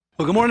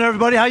Well, good morning,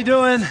 everybody. How you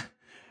doing?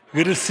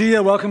 Good to see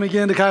you. Welcome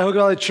again to Cuyahoga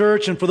Valley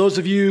Church. And for those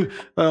of you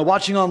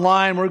watching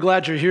online, we're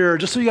glad you're here.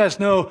 Just so you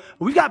guys know,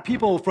 we've got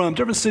people from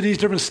different cities,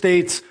 different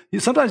states,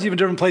 sometimes even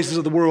different places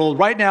of the world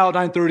right now at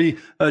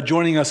 9:30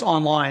 joining us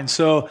online.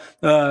 So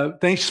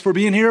thanks for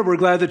being here. We're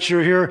glad that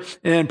you're here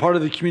and part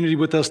of the community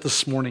with us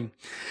this morning.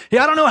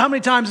 Yeah, I don't know how many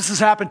times this has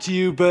happened to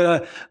you,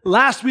 but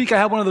last week I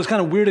had one of those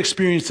kind of weird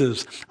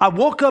experiences. I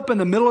woke up in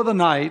the middle of the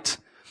night,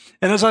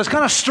 and as I was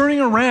kind of stirring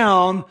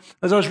around,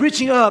 as I was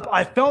reaching up,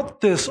 I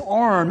felt this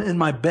arm in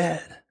my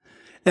bed.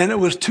 And it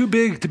was too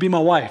big to be my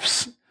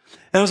wife's.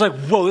 And I was like,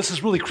 whoa, this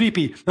is really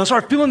creepy. And I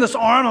started feeling this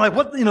arm. I'm like,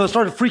 what? I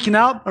started freaking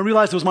out. I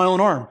realized it was my own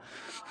arm.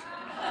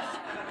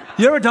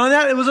 You ever done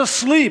that? It was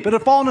asleep. It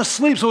had fallen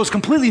asleep, so it was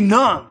completely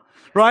numb,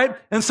 right?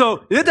 And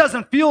so it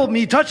doesn't feel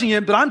me touching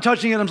it, but I'm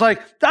touching it. And I'm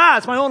like,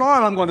 it's my own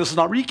arm. I'm going, this is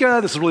not Rika.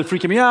 This is really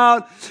freaking me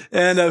out.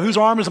 And whose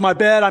arm is in my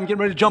bed? I'm getting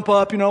ready to jump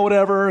up,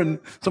 whatever. And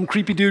some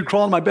creepy dude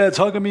crawling in my bed's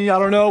hugging me. I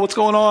don't know what's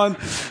going on.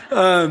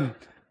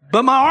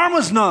 But my arm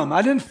was numb.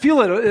 I didn't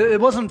feel it.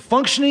 It wasn't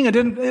functioning.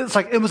 It's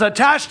like it was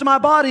attached to my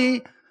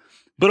body,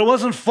 but it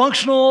wasn't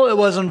functional. It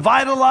wasn't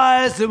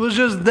vitalized. It was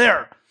just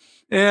there.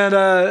 And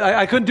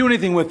I couldn't do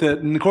anything with it.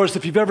 And of course,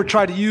 if you've ever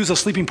tried to use a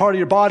sleeping part of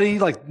your body,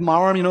 like my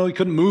arm, you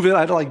couldn't move it.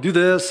 I had to do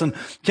this and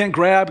can't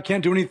grab,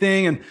 can't do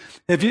anything. And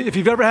if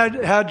you've ever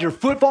had your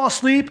foot fall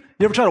asleep,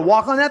 you ever try to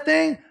walk on that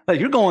thing?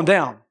 You're going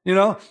down,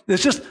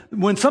 It's just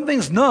when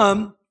something's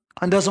numb,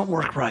 it doesn't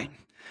work right.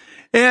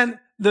 And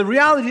the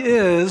reality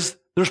is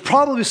there's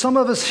probably some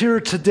of us here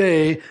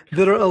today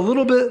that are a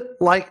little bit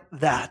like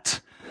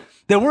that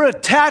we're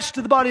attached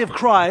to the body of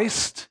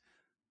Christ,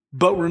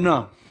 but we're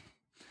numb.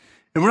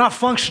 And we're not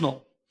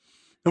functional.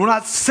 And we're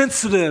not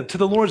sensitive to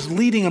the Lord's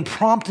leading and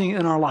prompting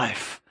in our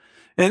life.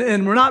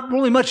 And we're not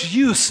really much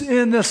use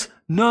in this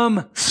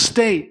numb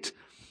state.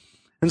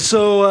 And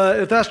so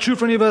if that's true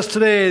for any of us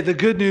today, the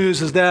good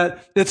news is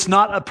that it's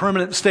not a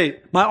permanent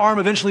state. My arm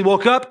eventually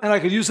woke up and I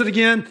could use it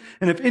again.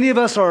 And if any of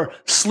us are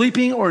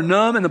sleeping or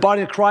numb in the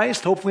body of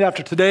Christ, hopefully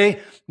after today,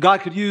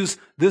 God could use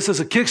this as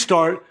a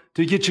kickstart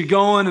to get you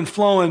going and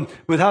flowing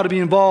with how to be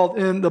involved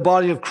in the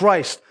body of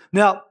Christ.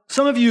 Now,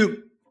 some of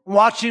you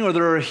watching or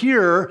that are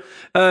here,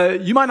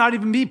 you might not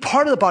even be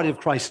part of the body of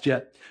Christ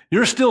yet.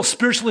 You're still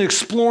spiritually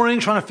exploring,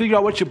 trying to figure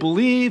out what you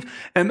believe.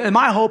 And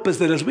my hope is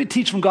that as we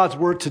teach from God's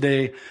word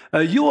today,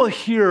 you will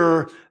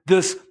hear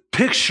this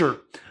picture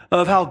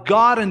of how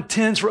God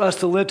intends for us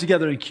to live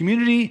together in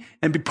community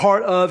and be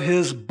part of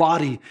his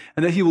body.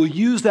 And that he will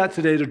use that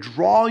today to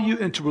draw you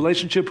into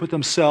relationship with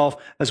himself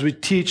as we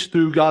teach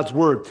through God's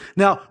word.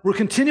 Now, we're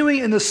continuing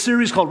in this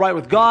series called Right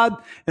with God,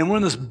 and we're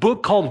in this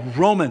book called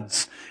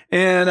Romans.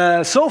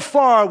 And so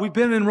far, we've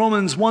been in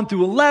Romans 1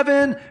 through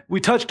 11.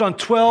 We touched on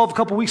 12 a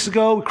couple weeks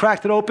ago. We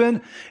cracked it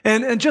open.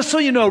 And just so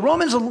you know,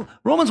 Romans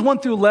 1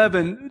 through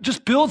 11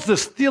 just builds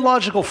this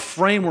theological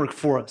framework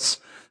for us.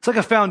 It's like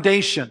a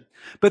foundation.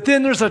 But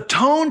then there's a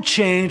tone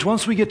change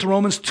once we get to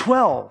Romans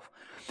 12.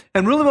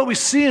 And really what we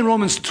see in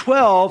Romans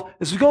 12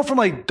 is we go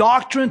from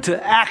doctrine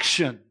to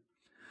action.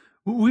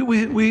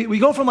 We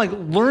go from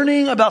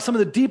learning about some of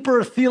the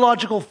deeper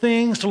theological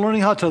things to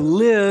learning how to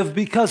live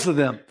because of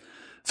them.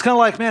 It's kind of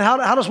like, man,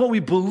 how does what we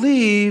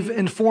believe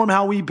inform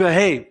how we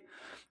behave?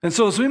 And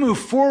so as we move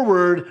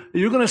forward,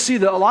 you're going to see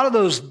that a lot of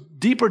those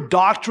deeper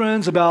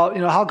doctrines about,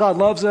 how God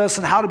loves us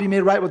and how to be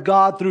made right with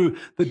God through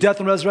the death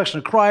and resurrection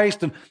of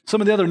Christ and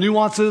some of the other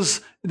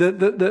nuances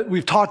that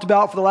we've talked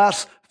about for the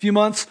last few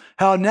months,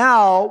 how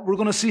now we're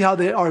going to see how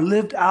they are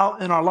lived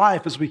out in our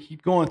life as we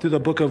keep going through the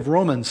book of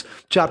Romans,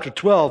 chapter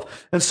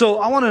 12. And so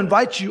I want to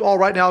invite you all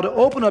right now to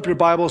open up your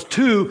Bibles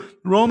to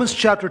Romans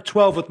chapter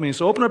 12 with me.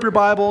 So open up your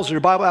Bibles or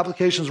your Bible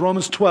applications,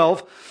 Romans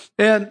 12.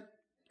 And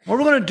what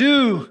we're going to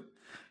do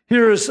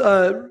here is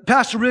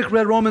Pastor Rick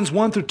read Romans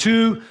 1 through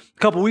 2 a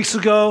couple weeks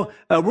ago.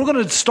 We're going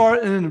to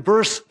start in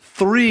verse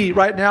 3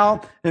 right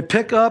now and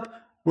pick up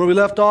where we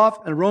left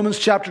off in Romans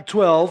chapter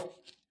 12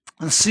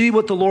 and see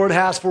what the Lord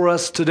has for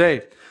us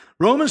today.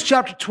 Romans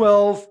chapter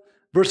 12,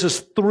 verses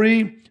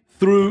 3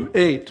 through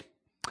 8.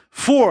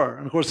 For,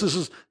 and of course this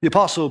is the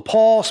Apostle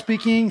Paul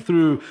speaking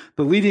through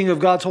the leading of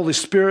God's Holy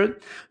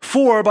Spirit.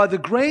 For by the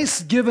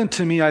grace given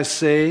to me, I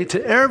say,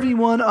 to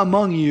everyone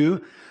among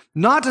you,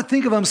 not to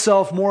think of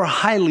himself more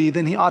highly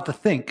than he ought to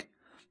think,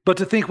 but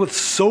to think with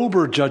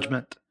sober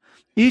judgment,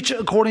 each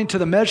according to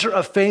the measure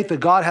of faith that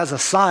God has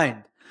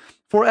assigned.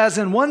 For as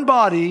in one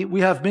body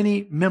we have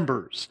many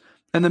members,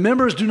 and the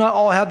members do not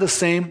all have the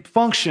same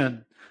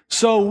function.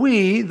 So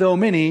we, though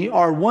many,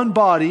 are one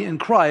body in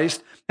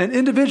Christ, and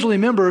individually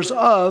members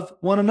of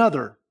one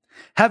another.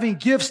 Having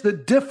gifts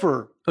that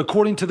differ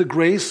according to the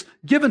grace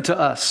given to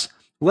us,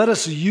 let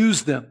us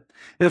use them.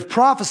 If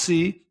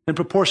prophecy, in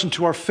proportion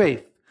to our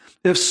faith.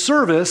 If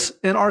service,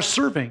 in our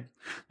serving.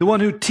 The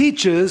one who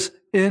teaches,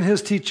 in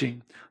his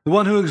teaching. The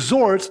one who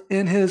exhorts,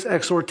 in his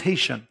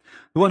exhortation.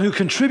 The one who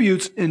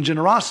contributes, in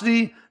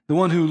generosity. The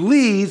one who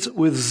leads,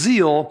 with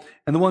zeal.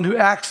 And the one who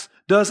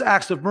does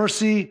acts of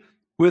mercy,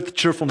 with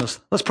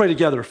cheerfulness. Let's pray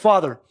together.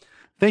 Father,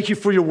 thank you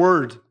for your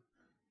word.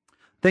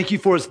 Thank you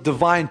for its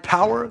divine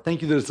power.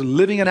 Thank you that it's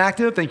living and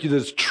active. Thank you that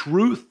it's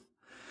truth.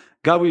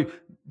 God, we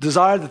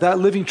desire that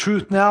living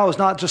truth now is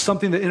not just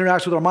something that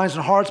interacts with our minds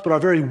and hearts, but our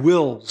very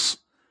wills.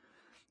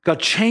 God,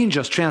 change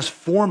us,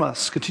 transform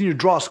us, continue to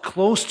draw us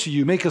close to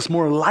you, make us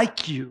more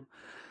like you.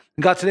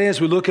 And God, today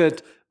as we look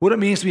at what it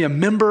means to be a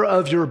member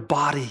of your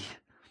body,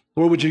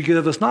 Lord, would you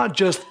give us not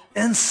just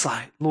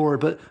insight, Lord,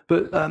 but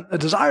a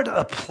desire to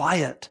apply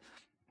it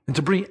and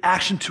to bring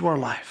action to our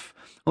life.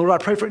 Lord, I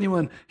pray for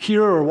anyone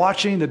here or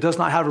watching that does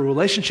not have a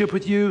relationship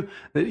with you,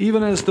 that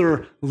even as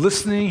they're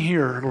listening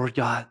here, Lord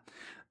God,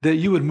 that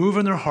you would move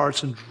in their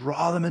hearts and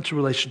draw them into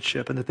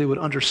relationship, and that they would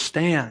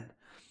understand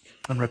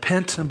and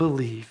repent and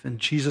believe. In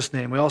Jesus'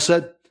 name. We all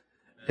said,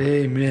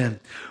 amen.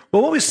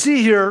 Well, what we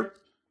see here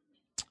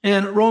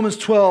in Romans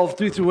 12,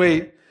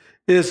 3-8,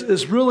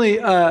 is really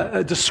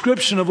a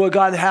description of what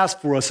God has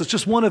for us. It's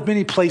just one of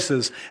many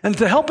places. And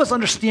to help us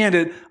understand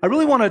it, I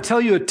really want to tell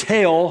you a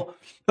tale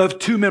of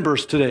two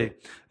members today.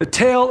 A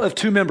tale of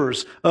two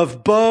members,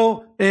 of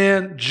Bo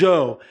and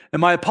Joe. And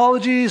my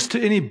apologies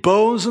to any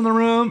Bo's in the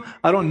room.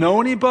 I don't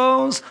know any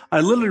Bo's.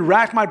 I literally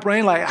racked my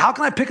brain like, how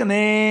can I pick a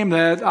name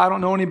that I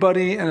don't know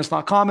anybody and it's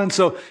not common?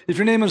 So if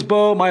your name is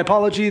Bo, my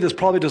apology, this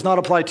probably does not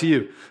apply to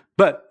you.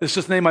 But it's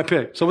just the name I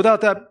picked. So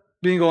without that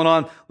being going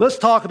on, let's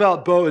talk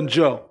about Bo and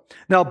Joe.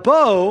 Now,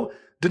 Bo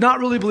did not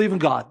really believe in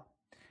God.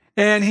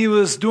 And he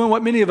was doing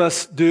what many of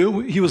us do.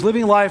 He was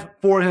living life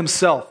for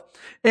himself.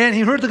 And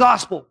he heard the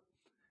gospel.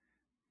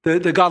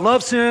 That God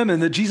loves him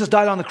and that Jesus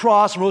died on the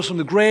cross and rose from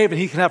the grave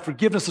and he can have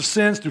forgiveness of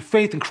sins through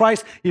faith in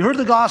Christ. He heard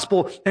the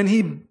gospel and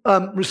he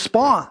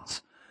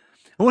responds.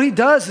 And what he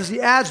does is he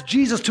adds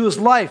Jesus to his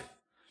life.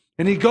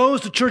 And he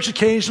goes to church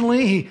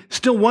occasionally. He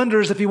still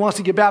wonders if he wants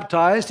to get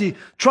baptized. He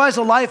tries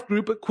a life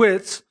group but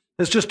quits.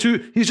 He's just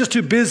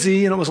too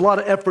busy, and it was a lot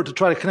of effort to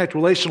try to connect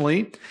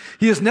relationally.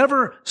 He has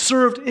never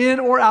served in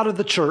or out of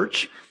the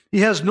church.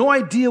 He has no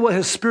idea what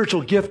his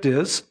spiritual gift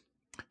is.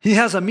 He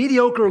has a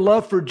mediocre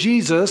love for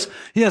Jesus.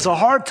 He has a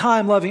hard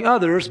time loving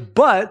others,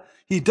 but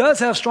he does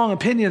have strong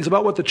opinions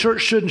about what the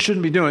church should and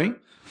shouldn't be doing.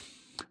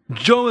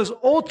 Bo is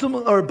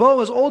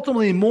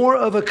ultimately more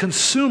of a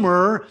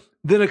consumer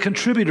than a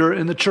contributor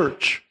in the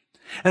church.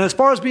 And as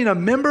far as being a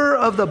member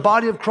of the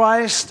body of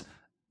Christ,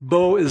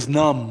 Bo is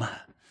numb.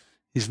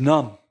 He's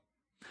numb.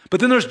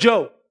 But then there's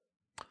Joe.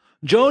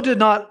 Joe did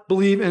not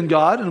believe in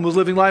God and was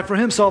living life for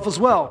himself as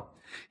well.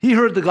 He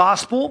heard the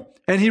gospel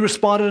and he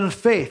responded in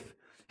faith.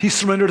 He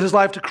surrendered his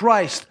life to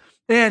Christ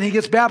and he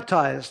gets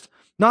baptized.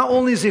 Not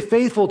only is he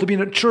faithful to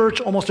being at church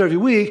almost every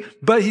week,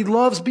 but he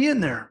loves being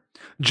there.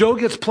 Joe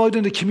gets plugged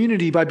into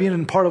community by being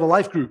in part of a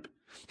life group.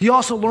 He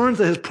also learns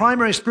that his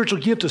primary spiritual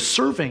gift is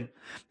serving,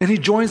 and he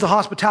joins the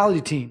hospitality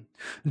team.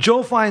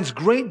 Joe finds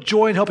great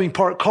joy in helping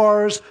park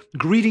cars,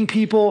 greeting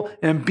people,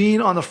 and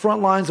being on the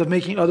front lines of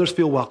making others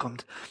feel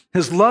welcomed.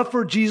 His love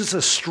for Jesus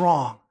is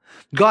strong.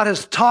 God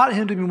has taught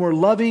him to be more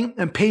loving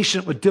and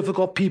patient with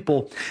difficult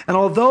people. And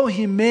although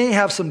he may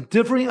have some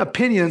differing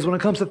opinions when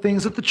it comes to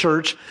things at the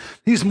church,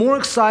 he's more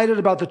excited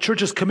about the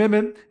church's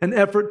commitment and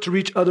effort to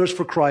reach others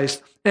for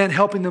Christ and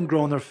helping them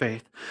grow in their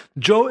faith.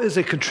 Joe is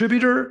a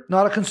contributor,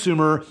 not a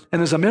consumer.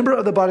 And as a member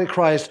of the body of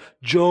Christ,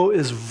 Joe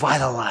is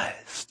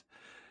vitalized.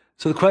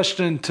 So the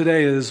question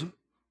today is,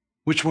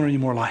 which one are you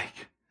more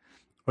like?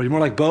 Are you more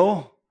like Bo?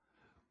 Or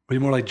are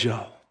you more like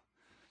Joe?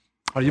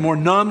 Are you more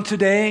numb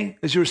today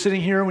as you're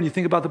sitting here when you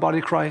think about the body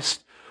of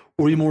Christ?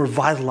 Or are you more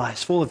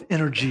vitalized, full of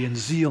energy and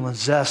zeal and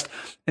zest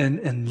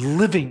and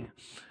living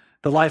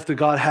the life that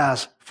God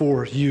has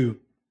for you?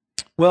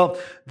 Well,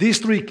 these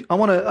three, I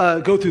want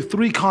to go through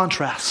three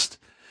contrasts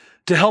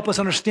to help us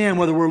understand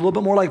whether we're a little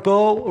bit more like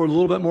Bo or a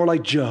little bit more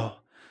like Joe.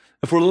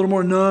 If we're a little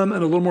more numb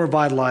and a little more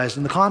vitalized.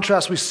 And the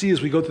contrast we see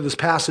as we go through this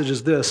passage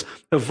is this.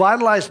 A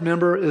vitalized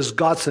member is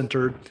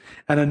God-centered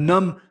and a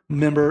numb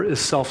member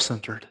is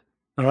self-centered.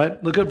 All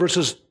right, look at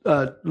verse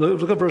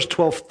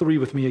 12:3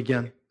 with me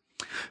again.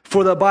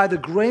 For that by the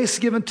grace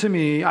given to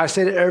me, I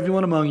say to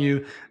everyone among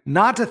you,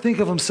 not to think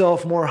of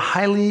himself more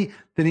highly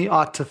than he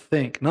ought to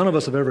think. None of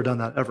us have ever done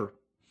that, ever.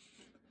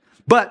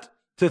 But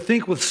to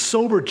think with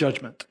sober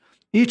judgment,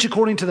 each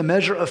according to the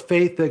measure of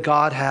faith that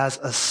God has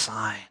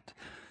assigned.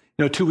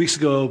 2 weeks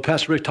ago,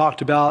 Pastor Rick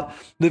talked about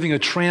living a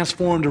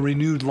transformed and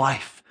renewed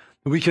life.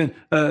 We can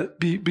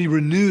be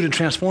renewed and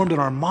transformed in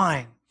our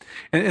mind.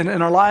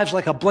 And our lives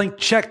like a blank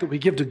check that we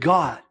give to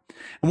God.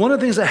 And one of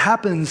the things that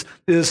happens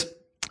is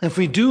if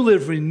we do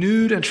live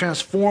renewed and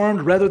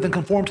transformed rather than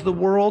conform to the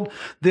world,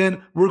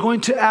 then we're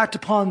going to act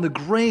upon the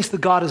grace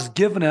that God has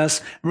given us,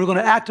 and we're going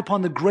to act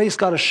upon the grace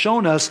God has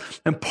shown us.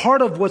 And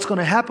part of what's going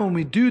to happen when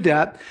we do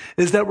that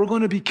is that we're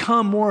going to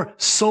become more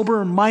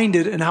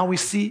sober-minded in how we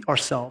see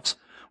ourselves.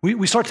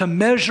 We start to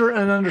measure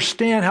and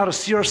understand how to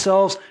see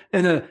ourselves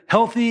in a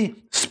healthy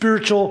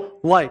spiritual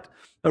light.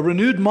 A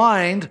renewed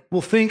mind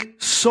will think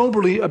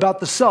soberly about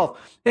the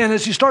self. And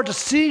as you start to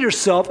see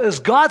yourself as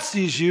God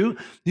sees you,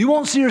 you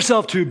won't see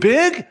yourself too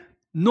big,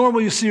 nor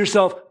will you see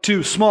yourself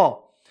too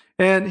small.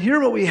 And here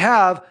what we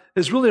have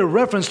is really a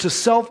reference to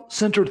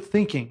self-centered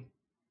thinking.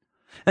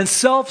 And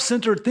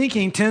self-centered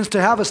thinking tends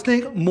to have us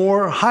think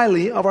more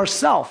highly of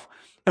ourselves.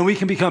 And we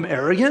can become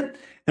arrogant,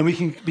 and we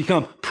can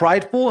become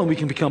prideful, and we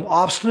can become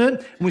obstinate,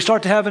 and we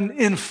start to have an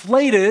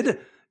inflated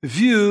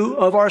view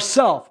of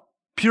ourselves.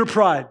 Pure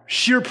pride,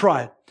 sheer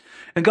pride.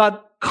 And God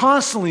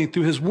constantly,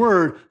 through his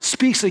word,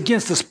 speaks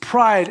against this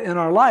pride in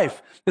our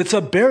life. It's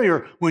a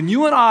barrier. When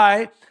you and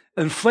I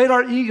inflate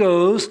our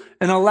egos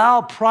and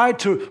allow pride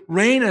to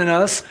reign in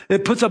us,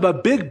 it puts up a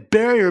big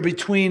barrier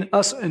between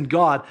us and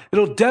God.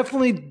 It'll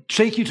definitely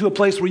take you to a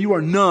place where you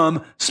are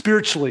numb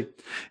spiritually.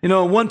 You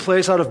know, in one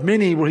place out of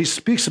many where he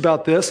speaks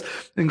about this,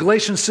 in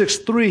Galatians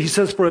 6:3, he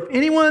says, "For if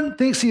anyone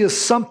thinks he is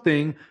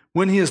something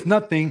when he is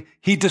nothing,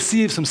 he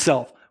deceives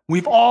himself."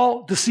 We've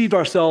all deceived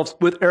ourselves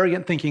with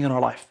arrogant thinking in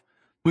our life.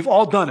 We've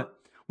all done it.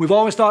 We've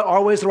always thought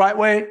our way is the right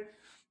way,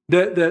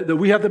 that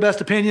we have the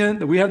best opinion,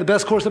 that we have the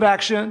best course of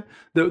action,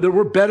 that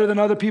we're better than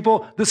other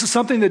people. This is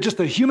something that just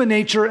the human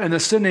nature and the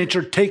sin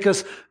nature take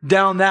us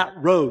down that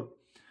road.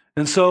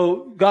 And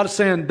so God is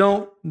saying,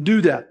 don't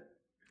do that.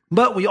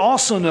 But we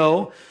also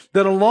know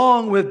that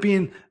along with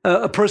being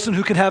a person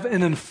who can have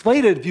an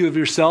inflated view of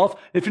yourself,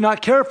 if you're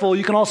not careful,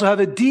 you can also have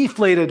a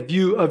deflated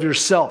view of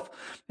yourself.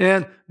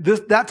 And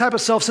that type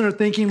of self-centered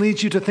thinking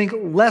leads you to think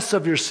less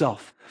of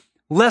yourself,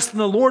 less than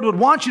the Lord would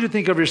want you to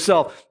think of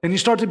yourself, and you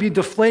start to be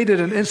deflated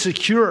and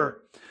insecure.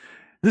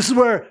 This is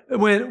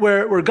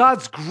where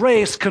God's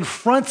grace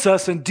confronts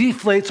us and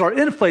deflates our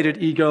inflated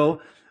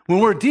ego. When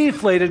we're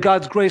deflated,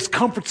 God's grace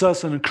comforts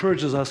us and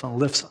encourages us and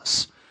lifts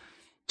us.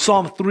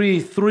 Psalm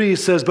 3:3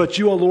 says, "But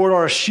you, O Lord,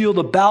 are a shield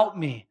about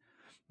me,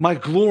 my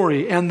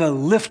glory, and the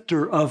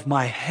lifter of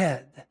my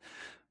head."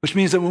 Which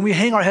means that when we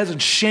hang our heads in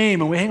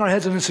shame and we hang our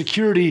heads in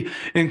insecurity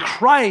in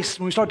Christ,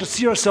 when we start to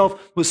see ourselves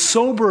with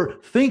sober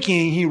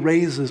thinking, he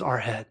raises our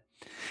head.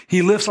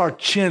 He lifts our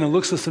chin and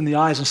looks us in the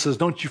eyes and says,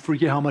 "Don't you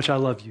forget how much I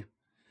love you.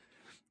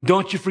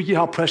 Don't you forget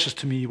how precious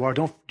to me you are.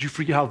 Don't you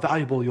forget how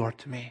valuable you are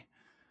to me."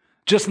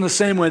 Just in the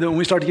same way that when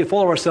we start to get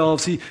full of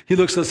ourselves, he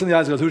looks us in the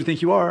eyes and goes, "Who do you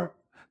think you are?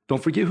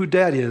 Don't forget who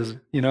Dad is,"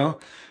 you know?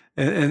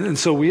 And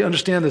so we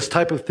understand this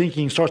type of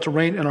thinking starts to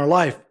reign in our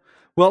life.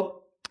 Well,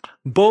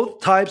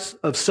 both types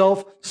of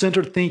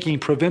self-centered thinking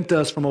prevent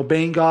us from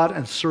obeying God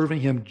and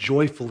serving him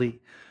joyfully.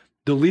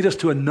 They'll lead us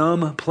to a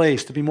numb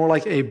place, to be more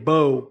like a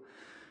bow.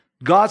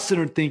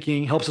 God-centered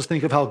thinking helps us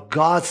think of how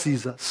God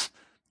sees us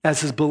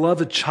as his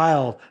beloved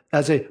child,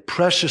 as a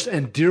precious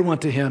and dear one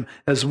to him,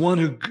 as one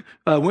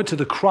who went to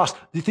the cross. Do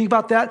you think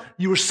about that?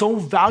 You were so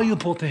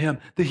valuable to him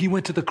that he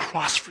went to the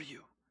cross for you.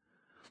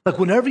 Like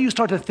whenever you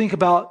start to think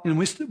about,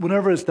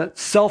 whenever it's that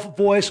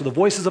self-voice or the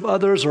voices of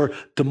others or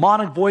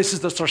demonic voices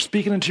that start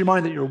speaking into your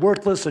mind that you're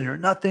worthless and you're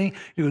nothing,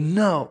 you go,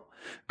 "No,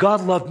 God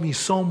loved me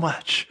so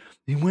much.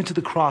 He went to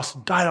the cross,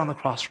 died on the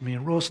cross for me,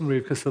 and rose from the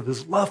grave because of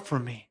his love for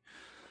me."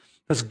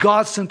 That's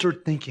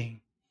God-centered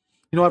thinking.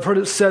 You know, I've heard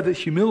it said that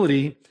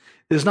humility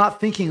is not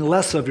thinking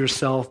less of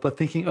yourself, but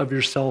thinking of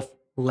yourself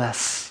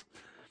less.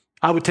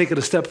 I would take it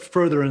a step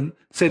further and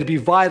say to be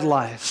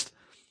vitalized,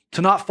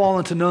 to not fall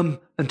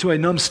into a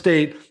numb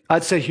state.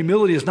 I'd say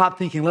humility is not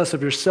thinking less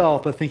of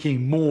yourself, but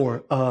thinking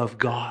more of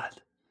God.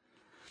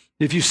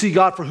 If you see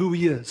God for who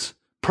he is,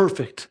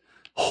 perfect,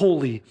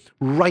 holy,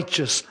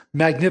 righteous,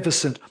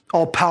 magnificent,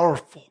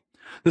 all-powerful,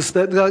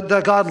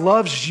 that God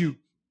loves you,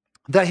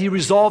 that he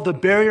resolved the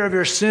barrier of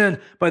your sin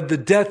by the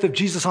death of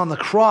Jesus on the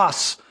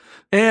cross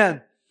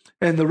and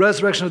the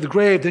resurrection of the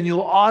grave, then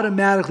you'll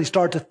automatically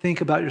start to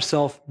think about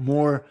yourself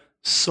more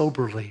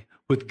soberly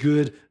with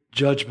good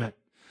judgment.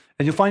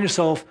 And you'll find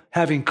yourself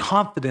having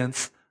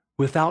confidence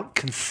without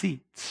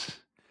conceit.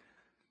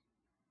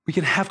 We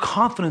can have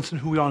confidence in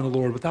who we are in the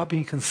Lord without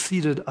being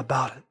conceited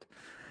about it.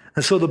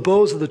 And so the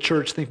bows of the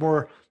church think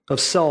more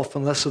of self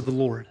and less of the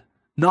Lord,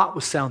 not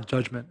with sound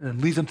judgment,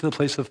 and leads them to the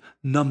place of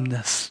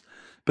numbness.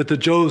 But the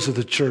Joes of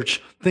the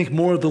church think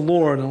more of the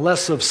Lord and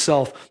less of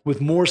self with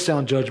more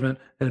sound judgment,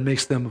 and it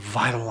makes them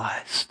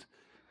vitalized.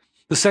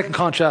 The second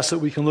contrast that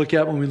we can look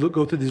at when we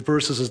go through these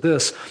verses is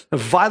this. A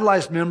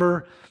vitalized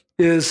member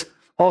is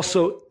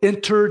also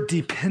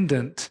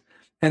interdependent,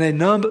 and a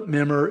numb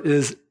member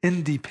is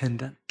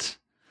independent.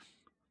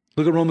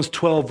 Look at Romans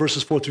 12,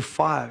 verses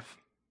 4-5.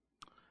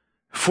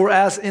 "For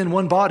as in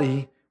one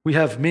body we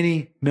have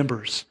many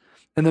members,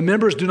 and the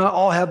members do not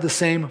all have the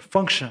same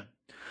function.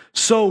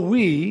 So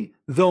we,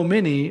 though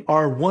many,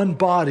 are one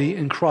body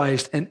in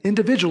Christ, and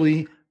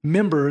individually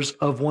members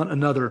of one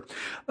another."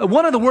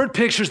 One of the word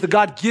pictures that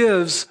God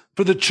gives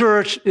for the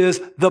church is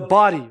the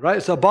body, right?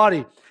 It's a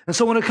body. And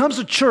so when it comes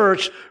to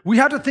church, we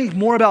have to think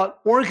more about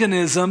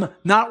organism,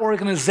 not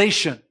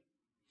organization.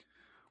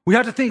 We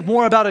have to think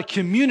more about a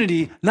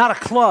community, not a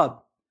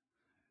club.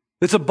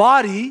 It's a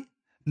body,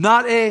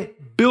 not a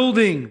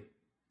building.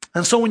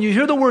 And so when you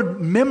hear the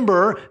word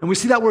member, and we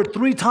see that word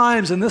 3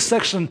 times in this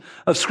section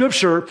of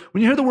Scripture,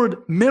 when you hear the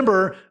word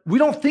member, we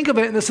don't think of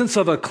it in the sense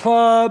of a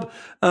club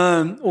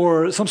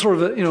or some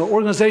sort of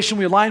organization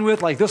we align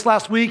with. Like this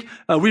last week,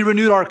 we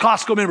renewed our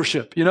Costco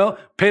membership,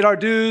 paid our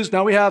dues.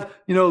 Now we have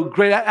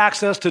great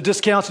access to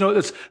discounts.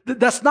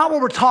 That's not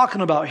what we're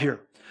talking about here.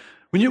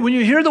 When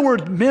you hear the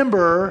word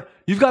member,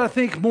 you've got to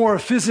think more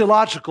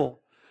physiological.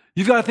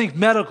 You've got to think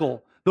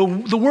medical.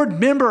 The word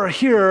member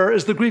here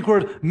is the Greek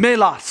word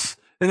melos,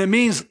 and it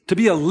means to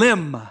be a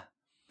limb.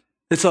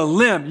 It's a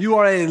limb. You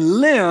are a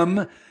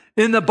limb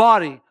in the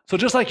body. So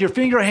just like your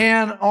finger,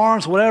 hand,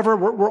 arms, whatever,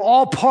 we're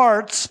all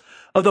parts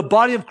of the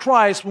body of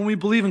Christ when we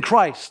believe in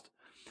Christ.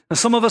 And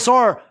some of us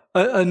are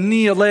a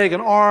knee, a leg,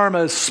 an arm,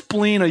 a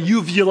spleen, a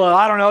uvula.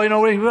 I don't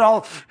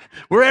know.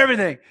 We're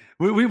everything.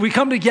 We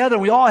come together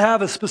and we all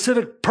have a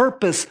specific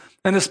purpose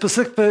and a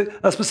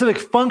specific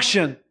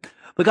function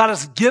that God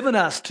has given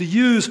us to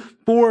use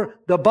for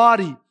the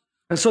body.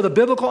 And so the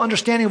biblical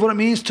understanding of what it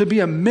means to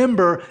be a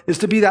member is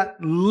to be that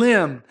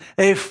limb,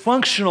 a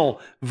functional,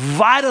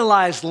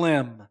 vitalized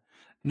limb,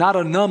 not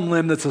a numb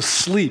limb that's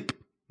asleep,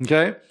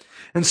 okay?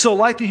 And so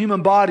like the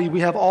human body,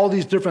 we have all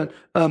these different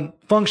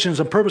functions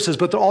and purposes,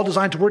 but they're all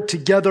designed to work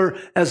together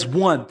as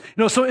one.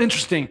 It's so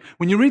interesting.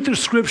 When you read through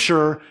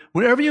Scripture,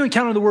 whenever you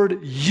encounter the word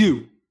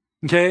you,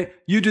 okay,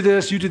 you do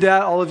this, you do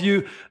that, all of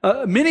you,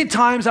 many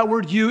times that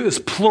word you is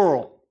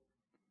plural.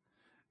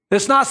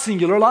 It's not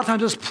singular. A lot of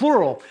times it's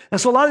plural. And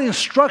so a lot of the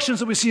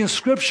instructions that we see in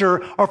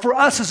Scripture are for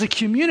us as a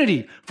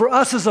community, for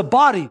us as a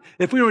body.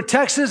 If we were in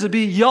Texas, it'd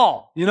be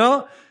y'all,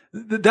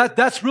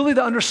 That's really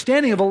the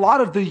understanding of a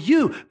lot of the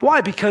you.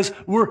 Why? Because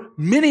we're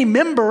many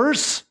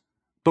members,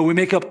 but we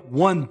make up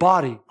one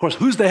body. Of course,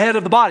 who's the head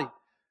of the body?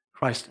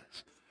 Christ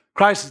is.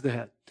 Christ is the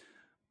head.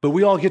 But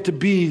we all get to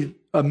be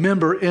a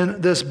member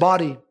in this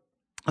body.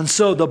 And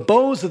so the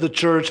bows of the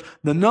church,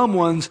 the numb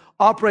ones,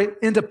 operate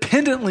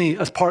independently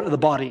as part of the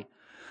body.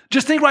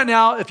 Just think right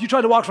now, if you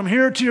tried to walk from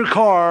here to your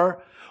car,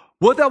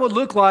 what that would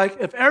look like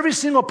if every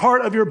single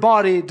part of your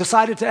body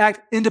decided to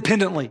act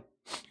independently.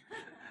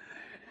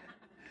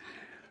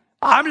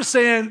 I'm just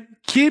saying,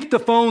 keep the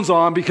phones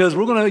on because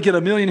we're going to get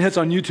 1 million hits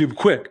on YouTube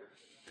quick.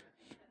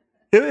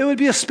 It would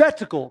be a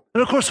spectacle.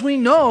 And of course, we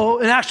know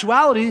in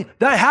actuality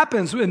that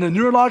happens in the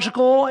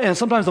neurological and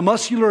sometimes the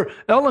muscular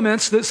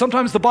elements that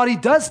sometimes the body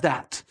does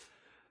that.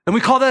 And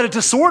we call that a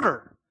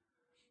disorder.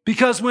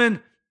 Because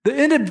when the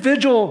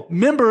individual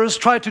members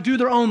try to do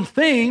their own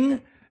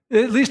thing,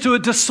 it leads to a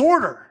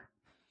disorder.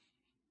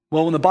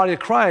 Well, in the body of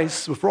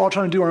Christ, if we're all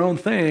trying to do our own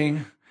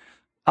thing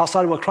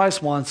outside of what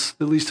Christ wants,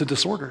 it leads to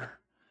disorder.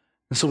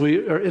 And so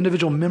we are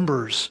individual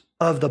members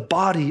of the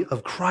body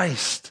of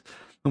Christ.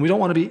 And we don't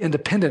want to be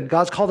independent.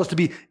 God's called us to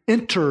be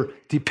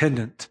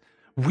interdependent.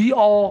 We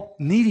all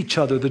need each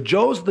other. The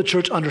Joes of the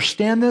church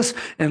understand this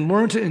and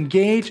learn to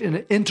engage in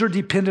an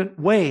interdependent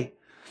way.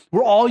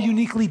 We're all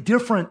uniquely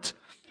different,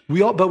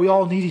 but we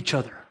all need each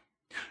other.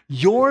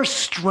 Your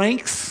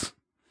strengths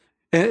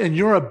and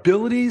your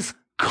abilities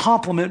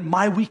complement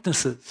my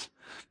weaknesses.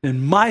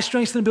 And my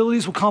strengths and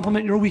abilities will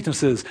complement your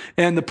weaknesses.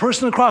 And the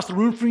person across the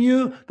room from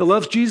you that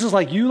loves Jesus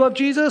like you love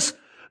Jesus,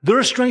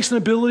 their strengths and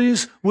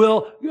abilities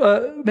will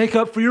make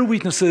up for your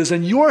weaknesses.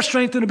 And your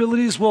strengths and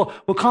abilities will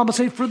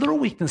compensate for their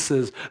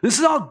weaknesses. This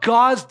is how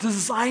God's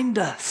designed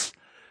us,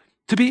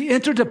 to be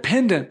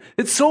interdependent.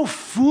 It's so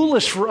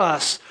foolish for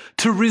us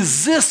to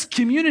resist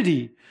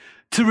community,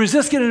 to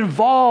resist getting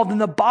involved in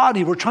the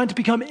body. We're trying to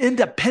become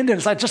independent.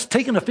 It's like just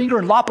taking a finger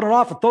and lopping it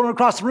off and throwing it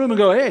across the room and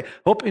go, hey,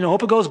 hope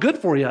it goes good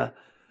for you.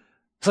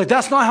 It's like,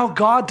 that's not how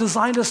God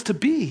designed us to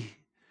be.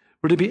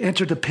 We're to be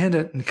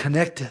interdependent and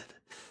connected.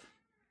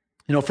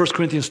 1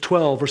 Corinthians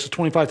 12, verses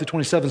 25 to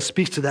 27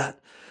 speaks to that.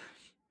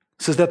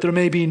 It says that there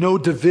may be no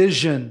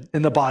division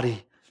in the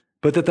body,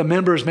 but that the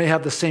members may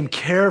have the same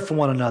care for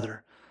one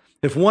another.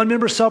 If one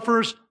member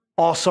suffers,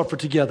 all suffer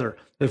together.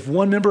 If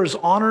one member is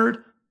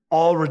honored,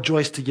 all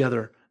rejoice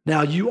together.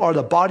 Now you are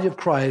the body of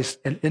Christ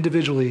and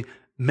individually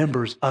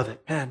members of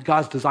it. Man,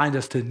 God's designed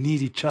us to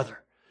need each other,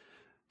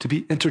 to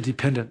be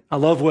interdependent. I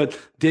love what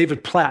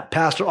David Platt,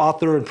 pastor,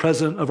 author, and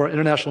president of our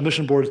International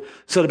Mission Board,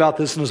 said about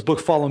this in his book,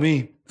 Follow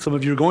Me. Some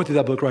of you are going through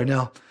that book right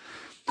now.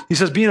 He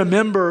says, being a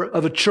member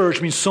of a church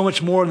means so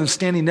much more than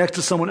standing next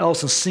to someone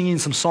else and singing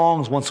some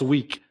songs once a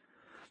week.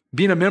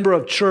 Being a member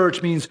of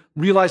church means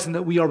realizing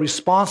that we are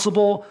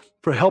responsible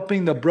for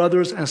helping the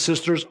brothers and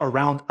sisters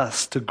around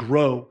us to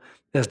grow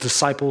as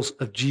disciples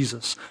of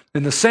Jesus.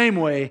 In the same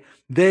way,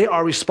 they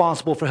are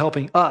responsible for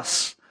helping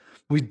us.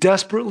 We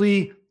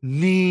desperately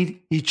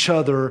need each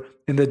other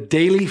in the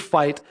daily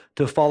fight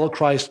to follow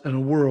Christ in a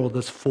world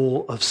that's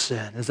full of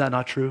sin. Is that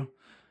not true?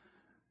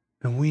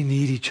 And we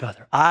need each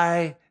other.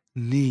 I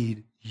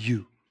need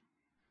you.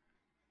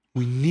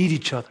 We need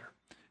each other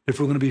if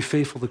we're going to be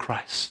faithful to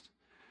Christ.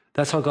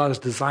 That's how God has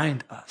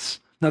designed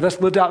us. Now,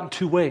 that's lived out in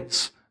two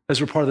ways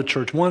as we're part of the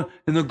church. One,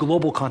 in the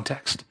global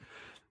context.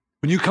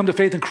 When you come to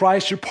faith in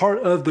Christ, you're part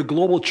of the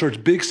global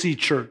church, Big C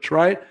church,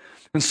 right?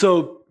 And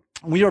so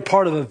we are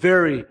part of a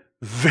very,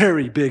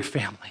 very big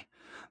family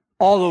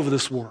all over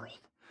this world.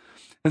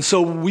 And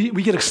so we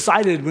get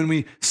excited when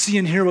we see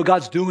and hear what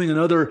God's doing in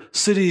other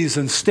cities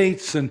and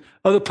states and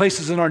other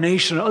places in our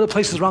nation and other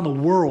places around the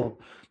world.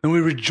 And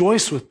we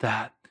rejoice with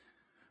that.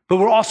 But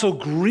we're also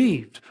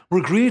grieved.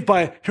 We're grieved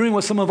by hearing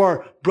what some of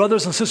our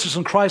brothers and sisters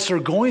in Christ are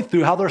going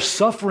through, how they're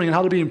suffering and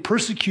how they're being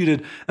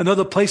persecuted in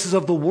other places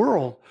of the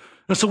world.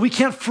 And so we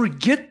can't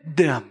forget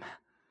them.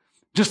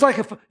 Just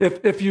like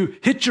if you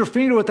hit your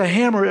finger with a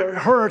hammer, it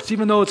hurts,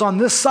 even though it's on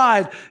this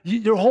side,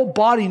 your whole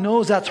body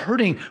knows that's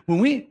hurting. When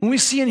we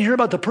see and hear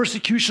about the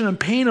persecution and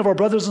pain of our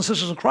brothers and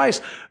sisters in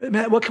Christ,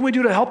 man, what can we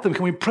do to help them?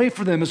 Can we pray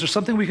for them? Is there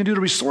something we can do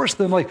to resource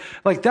them?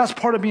 Like that's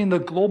part of being the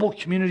global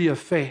community of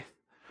faith.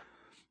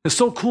 It's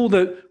so cool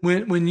that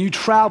when you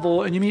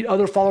travel and you meet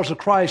other followers of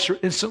Christ, you're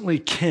instantly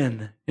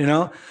kin, you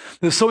know?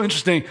 It's so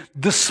interesting.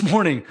 This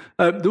morning,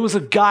 there was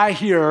a guy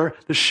here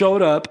that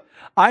showed up.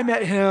 I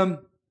met him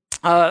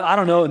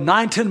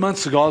 9-10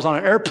 months ago. I was on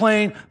an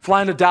airplane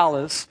flying to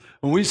Dallas,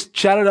 and we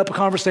chatted up a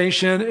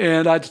conversation,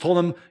 and I just told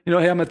him,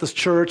 hey, I'm at this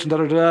church, and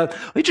da-da-da.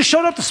 He just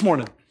showed up this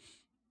morning.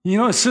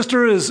 His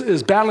sister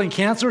is battling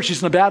cancer.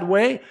 She's in a bad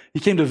way. He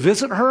came to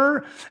visit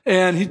her,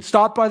 and he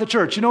stopped by the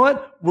church. You know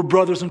what? We're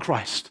brothers in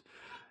Christ.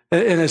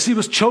 And as he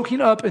was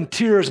choking up in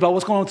tears about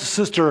what's going on with his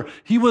sister,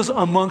 he was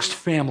amongst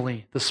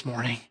family this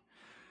morning.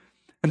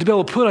 And to be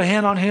able to put a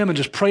hand on him and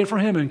just pray for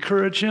him and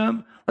encourage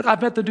him, like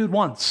I've met the dude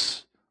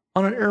once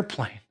on an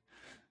airplane,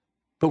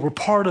 but we're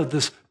part of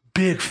this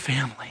big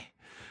family,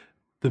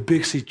 the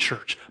Big C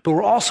Church. But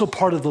we're also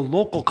part of the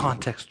local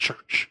context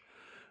church.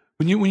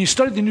 When you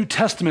study the New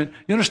Testament,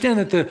 you understand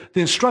that the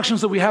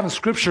instructions that we have in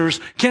scriptures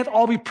can't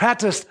all be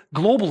practiced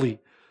globally.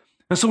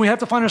 And so we have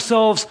to find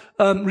ourselves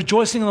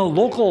rejoicing in the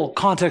local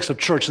context of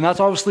church. And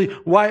that's obviously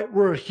why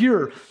we're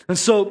here. And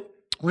so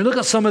we look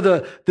at some of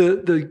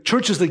the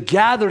churches that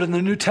gathered in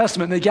the New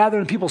Testament. And they gathered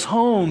in people's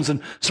homes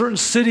and certain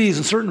cities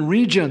and certain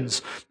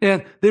regions.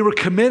 And they were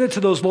committed to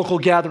those local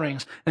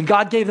gatherings. And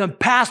God gave them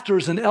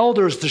pastors and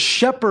elders to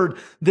shepherd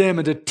them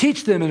and to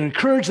teach them and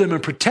encourage them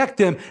and protect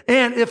them.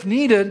 And if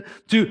needed,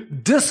 to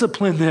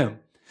discipline them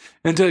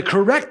and to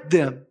correct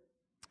them.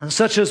 And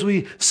such as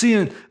we see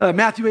in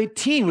Matthew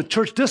 18 with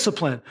church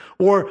discipline,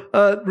 or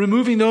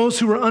removing those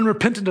who are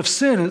unrepentant of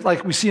sin,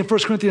 like we see in 1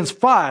 Corinthians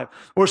 5,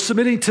 or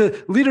submitting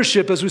to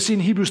leadership as we see in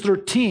Hebrews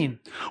 13,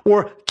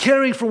 or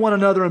caring for one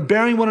another and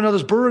bearing one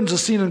another's burdens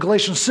as seen in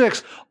Galatians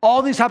 6.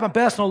 All these happen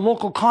best in a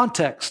local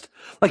context.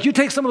 Like you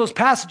take some of those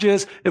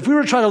passages, if we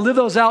were to try to live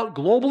those out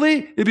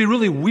globally, it'd be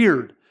really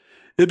weird.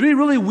 It'd be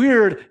really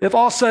weird if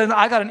all of a sudden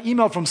I got an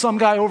email from some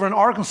guy over in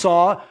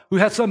Arkansas who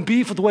had some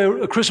beef with the way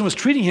a Christian was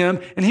treating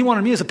him, and he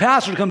wanted me as a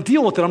pastor to come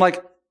deal with it. I'm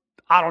like,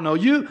 I don't know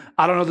you.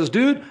 I don't know this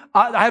dude.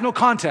 I have no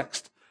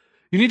context.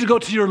 You need to go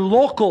to your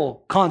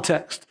local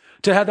context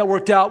to have that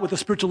worked out with the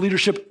spiritual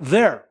leadership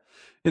there.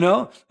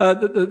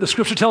 The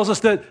scripture tells us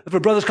that if a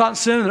brother's caught in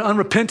sin and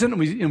unrepentant,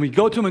 and we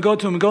go to him and go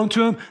to him and go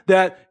to him,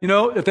 that,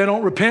 if they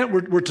don't repent,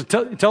 we're to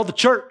tell the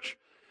church.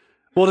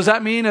 Well, does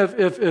that mean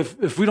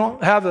if we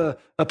don't have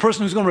a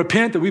person who's going to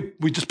repent, that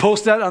we just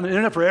post that on the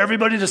internet for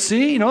everybody to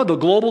see, the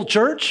global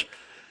church?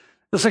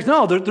 It's like,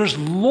 no, there's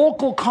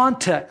local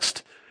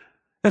context.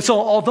 And so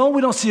although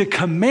we don't see a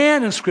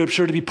command in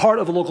Scripture to be part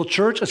of a local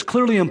church, it's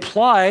clearly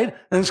implied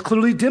and it's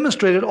clearly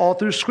demonstrated all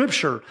through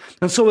Scripture.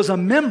 And so as a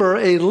member,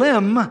 a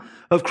limb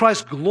of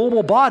Christ's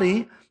global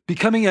body,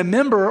 becoming a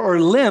member or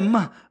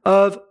limb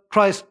of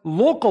Christ's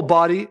local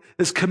body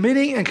is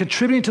committing and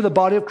contributing to the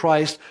body of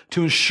Christ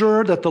to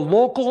ensure that the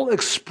local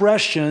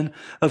expression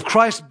of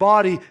Christ's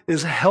body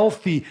is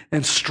healthy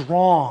and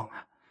strong.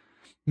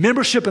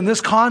 Membership in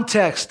this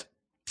context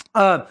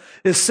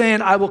is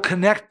saying, I will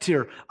connect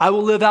here. I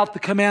will live out the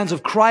commands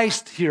of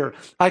Christ here.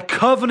 I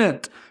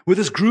covenant with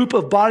this group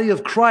of body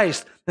of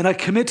Christ, and I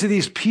commit to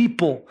these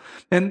people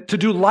and to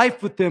do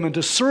life with them and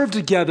to serve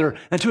together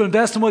and to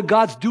invest in what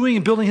God's doing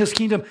and building his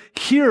kingdom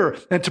here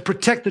and to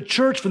protect the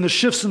church from the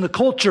shifts in the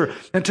culture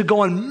and to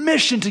go on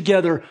mission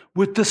together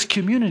with this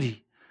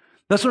community.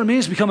 That's what it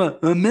means to become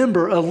a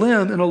member, a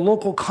limb in a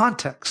local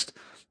context.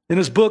 In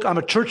his book, I'm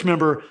a Church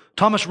Member,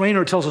 Thomas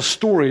Rainer tells a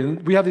story.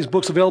 We have these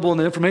books available in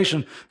the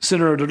Information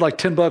Center. They're like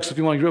 $10 if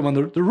you want to get one.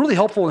 They're really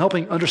helpful in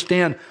helping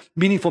understand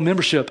meaningful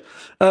membership.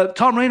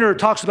 Tom Rainer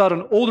talks about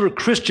an older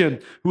Christian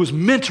who was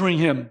mentoring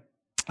him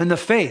in the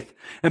faith.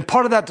 And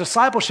part of that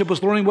discipleship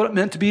was learning what it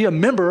meant to be a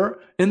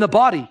member in the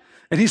body.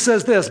 And he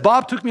says this,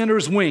 Bob took me under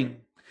his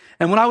wing.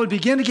 And when I would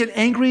begin to get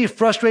angry,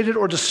 frustrated,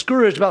 or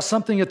discouraged about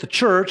something at the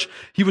church,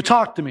 he would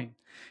talk to me.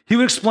 He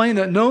would explain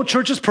that no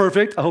church is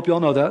perfect. I hope you all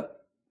know that.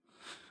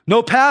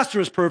 No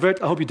pastor is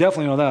perfect. I hope you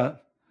definitely know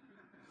that.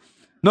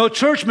 No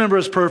church member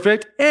is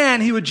perfect.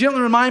 And he would gently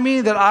remind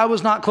me that I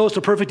was not close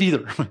to perfect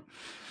either.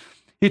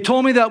 He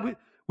told me that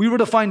we were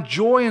to find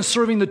joy in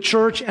serving the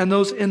church and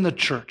those in the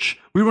church.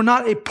 We were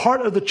not a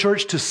part of the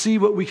church to see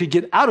what we could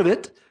get out of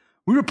it.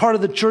 We were part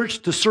of the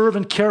church to serve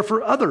and care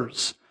for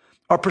others.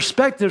 Our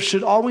perspective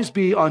should always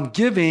be on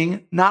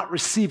giving, not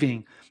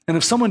receiving. And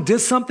if someone did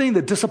something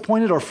that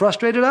disappointed or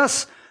frustrated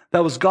us,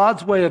 that was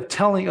God's way of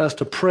telling us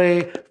to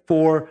pray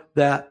for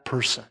that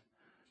person.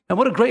 And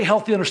what a great,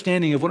 healthy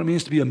understanding of what it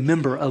means to be a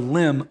member, a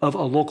limb of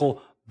a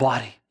local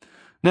body.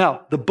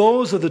 Now, the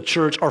beaus of the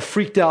church are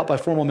freaked out by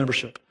formal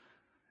membership.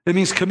 It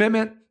means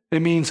commitment.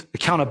 It means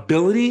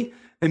accountability.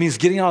 It means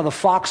getting out of the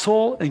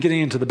foxhole and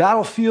getting into the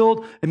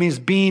battlefield. It means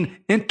being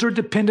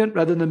interdependent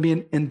rather than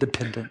being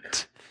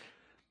independent.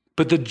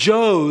 But the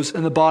Joes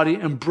in the body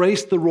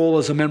embraced the role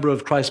as a member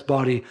of Christ's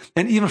body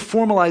and even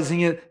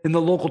formalizing it in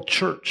the local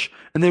church.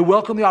 And they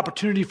welcomed the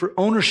opportunity for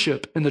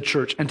ownership in the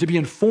church and to be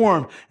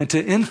informed and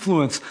to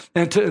influence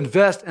and to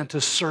invest and to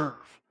serve.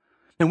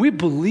 And we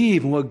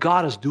believe in what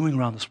God is doing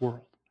around this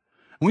world.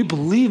 And we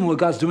believe in what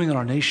God's doing in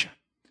our nation.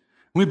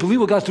 And we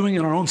believe what God's doing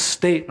in our own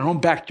state, in our own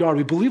backyard.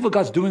 We believe what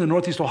God's doing in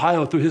Northeast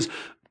Ohio through his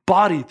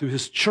body, through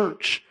his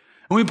church.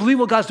 And we believe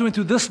what God's doing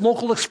through this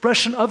local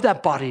expression of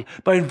that body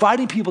by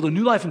inviting people to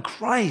new life in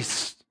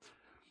Christ.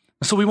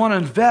 And so we want to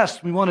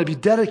invest. We want to be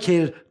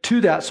dedicated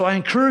to that. So I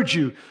encourage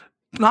you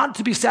not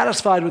to be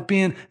satisfied with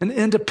being an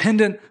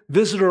independent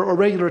visitor or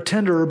regular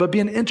attender, but be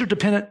an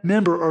interdependent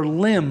member or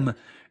limb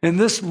in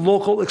this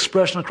local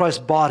expression of Christ's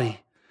body.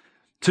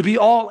 To be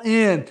all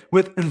in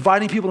with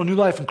inviting people to new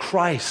life in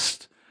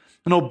Christ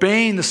and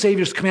obeying the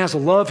Savior's commands to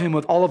love him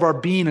with all of our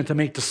being and to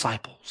make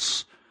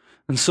disciples.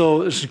 And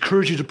so I just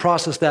encourage you to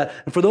process that.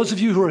 And for those of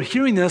you who are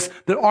hearing this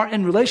that aren't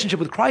in relationship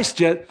with Christ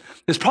yet,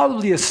 it's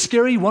probably a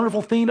scary,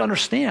 wonderful thing to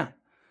understand.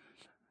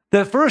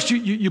 That first,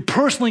 you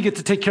personally get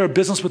to take care of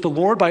business with the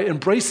Lord by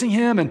embracing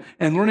him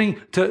and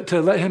learning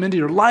to let him into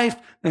your life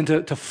and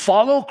to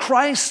follow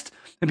Christ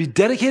and be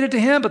dedicated to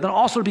him, but then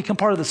also to become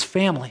part of this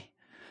family,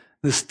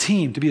 this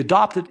team, to be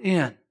adopted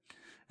in,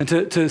 and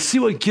to see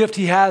what gift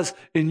he has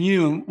in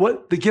you and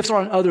what the gifts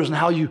are in others and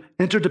how you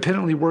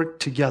interdependently work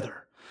together.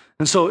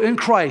 And so in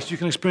Christ, you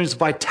can experience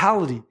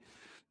vitality,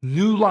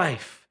 new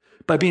life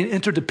by being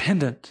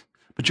interdependent,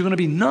 but you're going to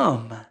be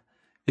numb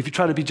if you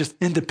try to be just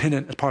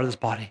independent as part of this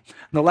body.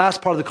 And the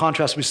last part of the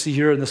contrast we see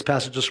here in this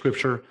passage of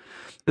Scripture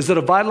is that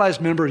a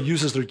vitalized member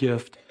uses their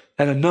gift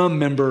and a numb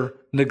member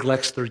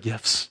neglects their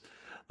gifts.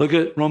 Look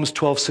at Romans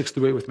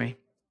 12:6-8 with me.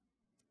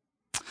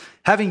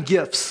 Having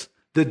gifts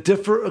that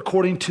differ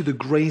according to the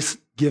grace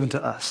given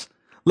to us.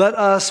 Let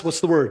us, what's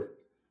the word?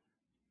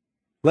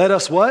 Let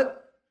us what?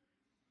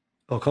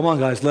 Oh, come on,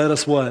 guys. Let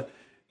us what?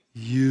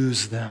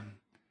 Use them.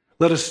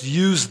 Let us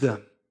use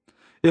them.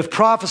 If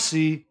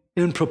prophecy,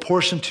 in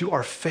proportion to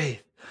our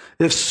faith.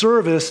 If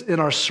service, in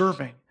our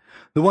serving.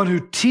 The one who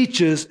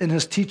teaches in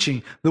his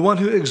teaching. The one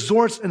who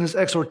exhorts in his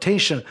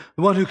exhortation.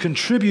 The one who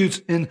contributes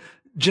in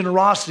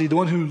generosity. The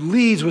one who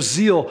leads with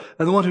zeal.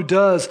 And the one who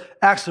does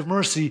acts of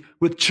mercy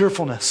with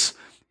cheerfulness.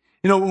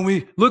 You know, when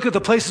we look at the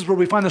places where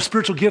we find the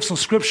spiritual gifts in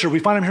Scripture, we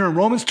find them here in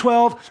Romans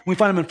 12, and we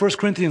find them in 1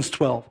 Corinthians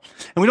 12.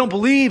 And we don't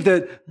believe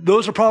that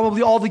those are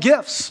probably all the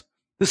gifts.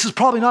 This is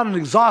probably not an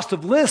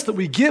exhaustive list that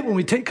we get when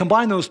we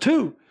combine those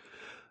two.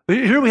 But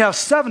here we have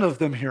 7 of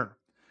them here.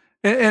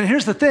 And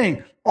here's the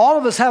thing. All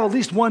of us have at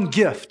least one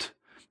gift.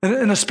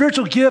 And a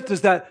spiritual gift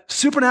is that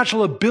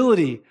supernatural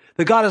ability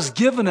that God has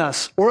given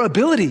us, or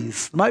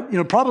abilities,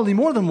 probably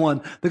more than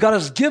one, that God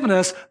has given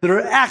us that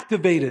are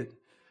activated.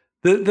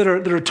 That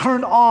are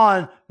turned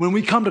on when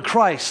we come to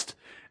Christ.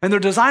 And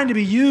they're designed to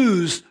be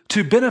used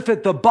to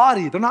benefit the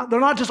body. They're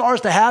not just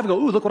ours to have and go,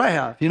 ooh, look what I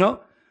have, you know?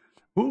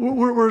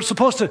 We're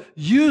supposed to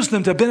use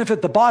them to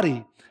benefit the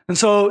body. And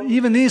so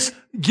even these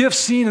gifts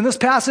seen in this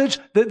passage,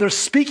 they're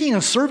speaking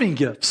and serving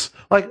gifts.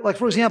 Like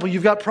for example,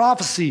 you've got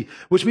prophecy,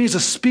 which means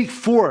to speak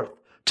forth,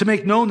 to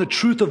make known the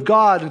truth of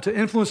God and to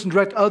influence and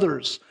direct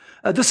others.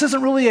 This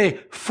isn't really a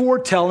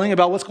foretelling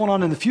about what's going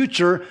on in the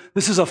future.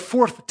 This is a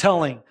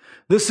forthtelling.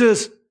 This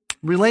is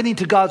relating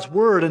to God's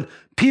word, and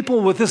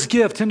people with this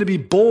gift tend to be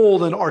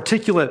bold and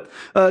articulate.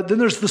 Then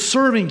there's the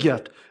serving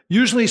gift,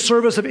 usually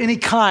service of any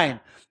kind.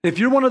 If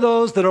you're one of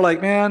those that are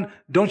like, man,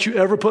 don't you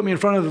ever put me in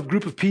front of a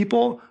group of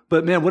people,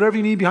 but man, whatever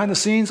you need behind the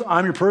scenes,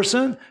 I'm your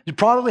person, you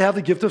probably have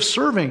the gift of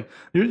serving.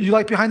 You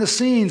like behind the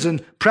scenes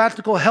and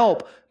practical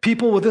help.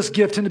 People with this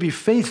gift tend to be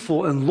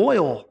faithful and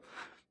loyal.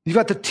 You've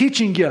got the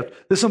teaching gift.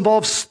 This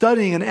involves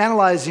studying and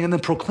analyzing and then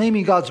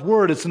proclaiming God's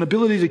word. It's an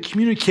ability to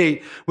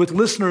communicate with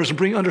listeners and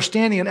bring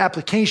understanding and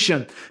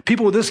application.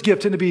 People with this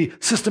gift tend to be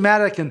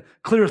systematic and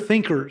clear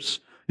thinkers.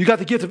 You've got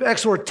the gift of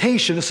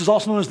exhortation. This is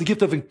also known as the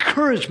gift of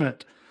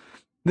encouragement.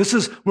 This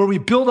is where we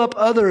build up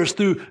others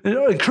through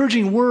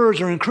encouraging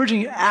words or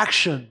encouraging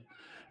action.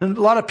 And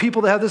a lot of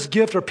people that have this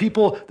gift are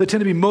people that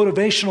tend to be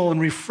motivational and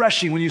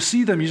refreshing. When you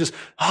see them, you just,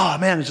 oh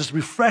man, it's just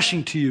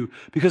refreshing to you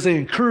because they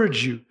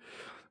encourage you.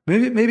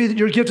 Maybe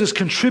your gift is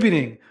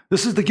contributing.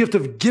 This is the gift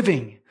of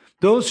giving.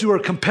 Those who are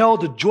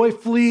compelled to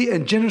joyfully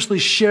and generously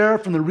share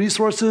from the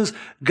resources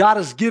God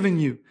has given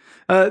you.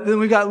 Then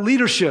we've got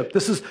leadership.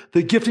 This is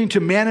the gifting to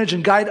manage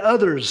and guide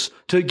others,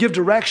 to give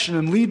direction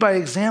and lead by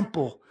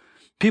example.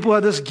 People who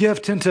have this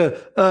gift tend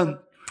to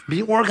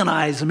be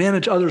organized and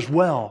manage others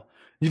well.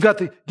 You've got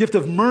the gift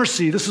of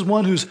mercy. This is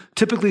one who's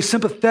typically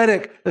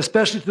sympathetic,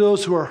 especially to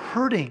those who are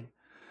hurting.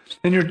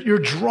 And you're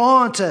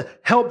drawn to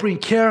help bring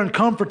care and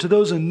comfort to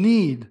those in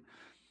need.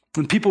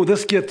 And people with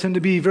this gift tend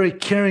to be very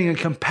caring and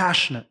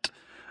compassionate.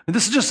 And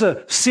this is just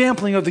a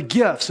sampling of the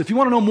gifts. If you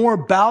want to know more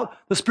about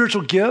the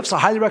spiritual gifts, I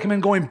highly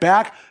recommend going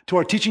back to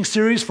our teaching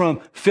series from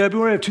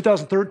February of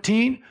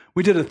 2013.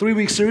 We did a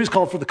 3-week series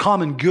called For the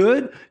Common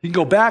Good. You can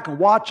go back and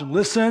watch and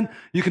listen.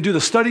 You can do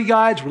the study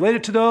guides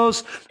related to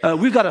those.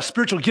 We've got a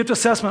spiritual gift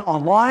assessment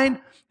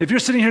online. If you're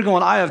sitting here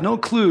going, I have no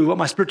clue what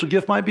my spiritual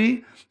gift might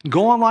be,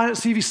 go online at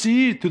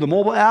CVC through the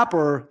mobile app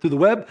or through the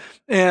web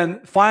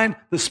and find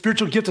the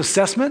spiritual gift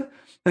assessment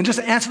and just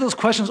answer those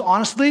questions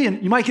honestly.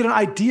 And you might get an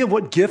idea of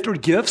what gift or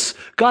gifts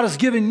God has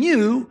given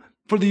you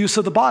for the use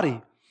of the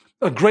body.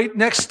 A great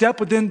next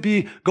step would then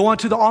be go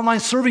onto the online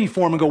serving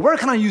forum and go, where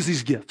can I use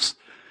these gifts?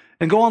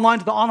 And go online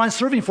to the online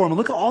serving forum and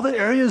look at all the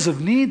areas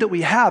of need that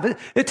we have.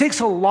 It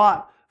takes a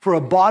lot for a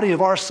body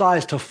of our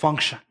size to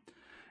function.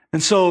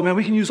 And so, man,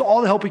 we can use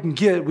all the help we can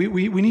get.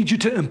 We need you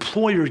to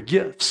employ your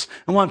gifts.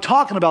 And when I'm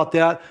talking about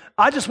that,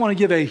 I just want to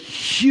give a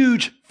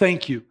huge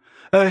thank you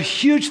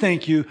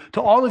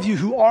to all of you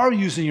who are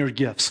using your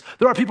gifts.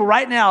 There are people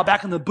right now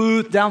back in the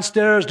booth,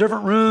 downstairs,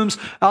 different rooms,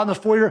 out in the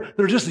foyer,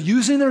 that are just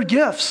using their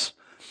gifts.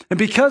 And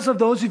because of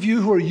those of you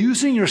who are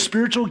using your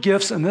spiritual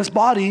gifts in this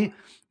body,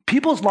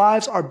 people's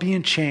lives are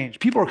being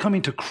changed. People are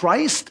coming to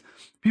Christ.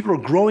 People are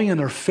growing in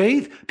their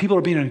faith. People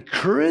are being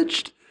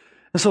encouraged.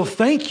 And so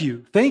thank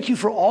you. Thank you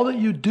for all that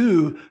you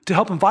do to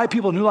help invite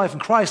people to new life in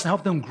Christ and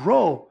help them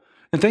grow.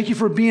 And thank you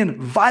for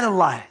being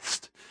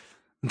vitalized.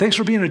 And thanks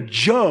for being a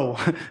Joe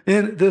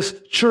in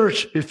this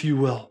church, if you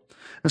will.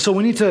 And so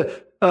we need to,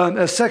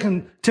 as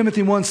 2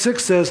 Timothy 1:6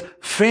 says,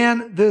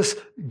 fan this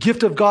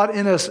gift of God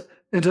in us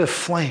into a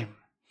flame.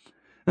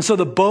 And so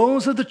the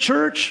bows of the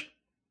church,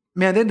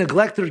 man, they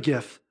neglect their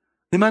gift.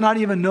 They might not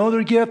even know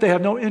their gift. They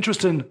have no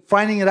interest in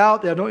finding it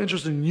out. They have no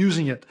interest in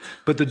using it.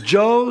 But the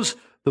Joes,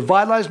 the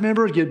vitalized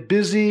members, get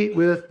busy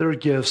with their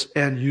gifts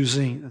and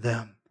using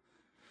them.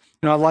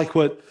 You know, I like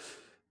what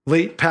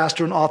late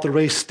pastor and author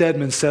Ray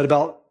Stedman said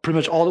about pretty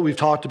much all that we've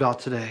talked about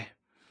today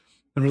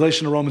in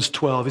relation to Romans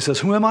 12. He says,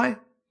 who am I?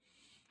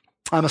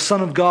 I'm a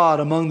son of God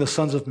among the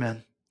sons of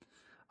men.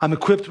 I'm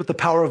equipped with the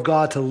power of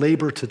God to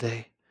labor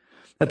today.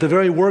 At the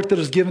very work that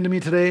is given to me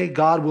today,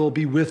 God will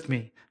be with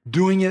me,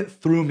 doing it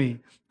through me.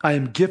 I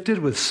am gifted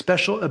with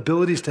special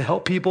abilities to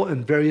help people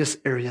in various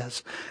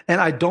areas. And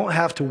I don't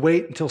have to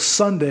wait until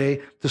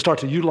Sunday to start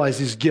to utilize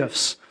these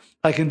gifts.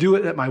 I can do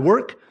it at my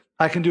work.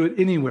 I can do it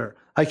anywhere.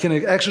 I can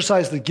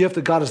exercise the gift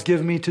that God has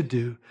given me to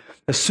do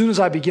as soon as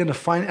I begin to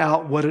find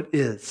out what it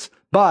is,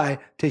 by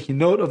taking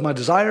note of my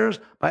desires,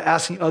 by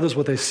asking others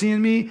what they see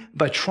in me,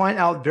 by trying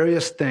out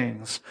various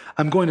things.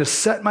 I'm going to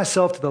set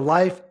myself to the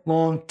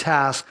lifelong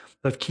task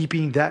of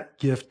keeping that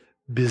gift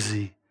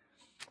busy.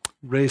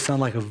 Ray sound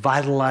like a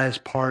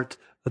vitalized part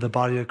of the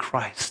body of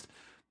Christ,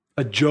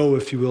 a Joe,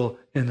 if you will,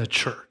 in the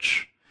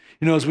church.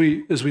 You know, as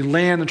we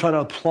land and try to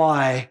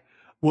apply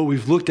what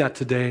we've looked at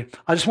today,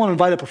 I just want to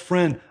invite up a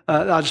friend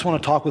I just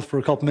want to talk with for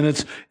a couple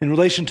minutes in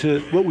relation to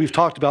what we've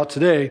talked about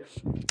today.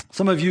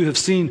 Some of you have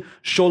seen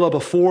Shola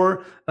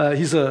before.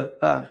 He's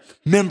a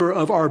member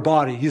of our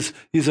body. He's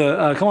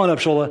come on up,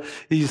 Shola.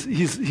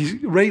 He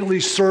regularly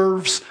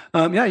serves.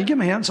 Yeah, you give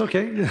him a hand. It's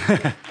okay.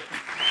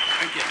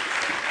 Thank you.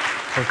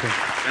 Okay.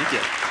 Thank you.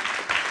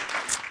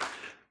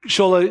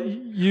 Shola,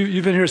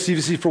 you've been here at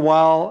CVC for a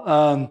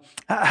while.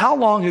 How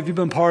long have you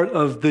been part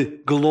of the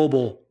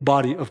global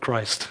body of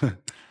Christ?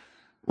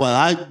 Well,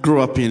 I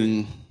grew up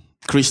in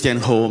Christian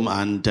home,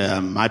 and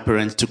my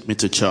parents took me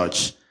to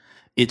church.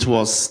 It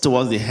was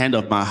towards the end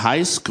of my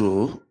high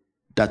school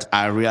that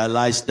I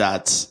realized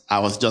that I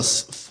was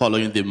just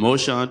following the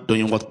motion,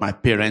 doing what my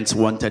parents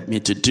wanted me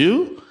to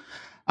do.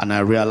 And I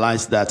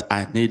realized that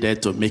I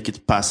needed to make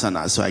it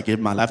personal. So I gave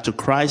my life to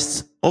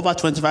Christ over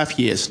 25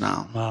 years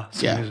now. Wow,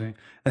 that's amazing.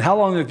 And how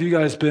long have you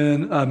guys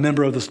been a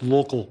member of this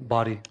local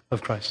body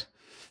of Christ?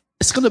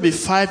 It's going to be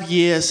 5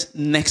 years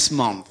next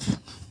month,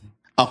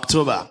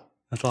 October.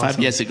 That's awesome. 5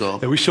 years ago.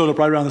 Yeah, we showed up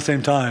right around the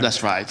same time.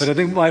 That's right. But I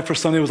think my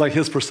first Sunday was like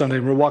his first Sunday.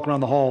 We were walking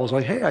around the halls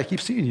like, hey, I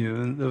keep seeing you.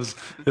 And it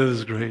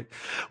was great.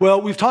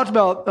 Well, we've talked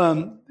about,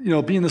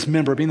 being this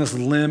member, being this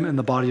limb in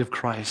the body of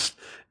Christ.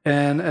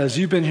 And as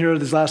you've been here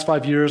these last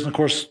 5 years, and of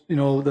course,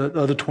 the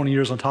other 20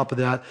 years on top of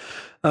that,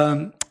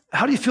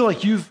 how do you feel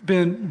like you've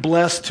been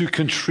blessed to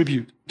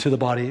contribute to the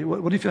body?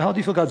 What do you feel? How do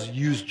you feel God's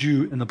used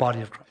you in the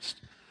body of Christ?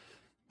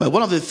 Well,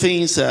 one of the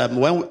things,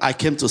 when I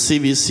came to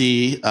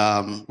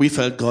CVC, we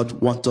felt God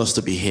wanted us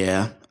to be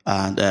here.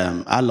 And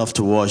I love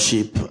to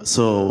worship.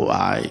 So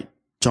I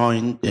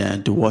joined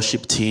the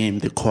worship team,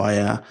 the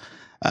choir,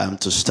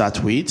 to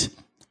start with.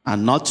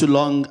 And not too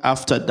long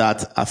after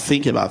that, I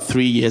think about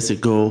 3 years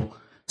ago,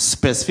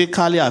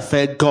 specifically, I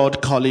felt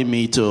God calling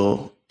me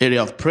to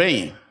area of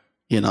praying.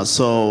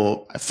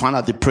 So I found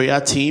out the prayer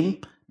team.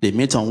 They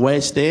meet on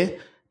Wednesday.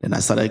 Then I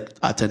started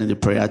attending the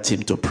prayer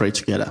team to pray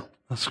together.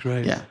 That's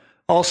great. Yeah.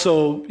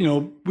 Also,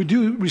 we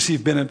do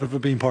receive benefit for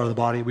being part of the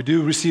body. We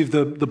do receive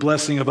the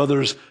blessing of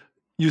others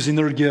using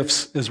their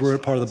gifts as we're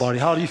part of the body.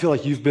 How do you feel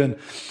like you've been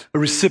a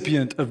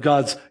recipient of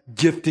God's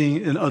gifting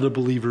in other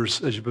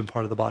believers as you've been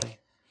part of the body?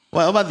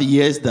 Well, over the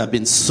years, there have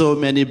been so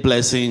many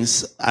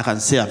blessings I can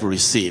say I've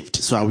received.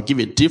 So I will give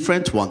a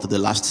different one to the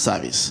last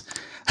service.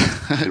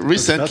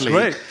 Recently, that's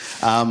great.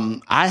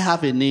 I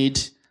have a need,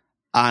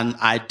 and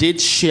I did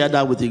share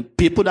that with the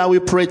people that we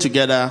prayed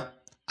together,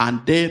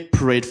 and they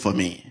prayed for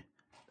me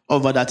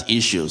over that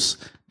issues.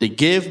 They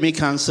gave me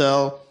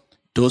counsel.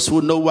 Those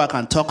who know who I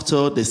can talk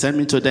to, they sent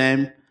me to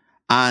them,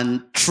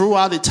 And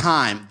throughout the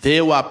time,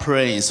 they were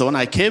praying. So when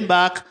I came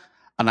back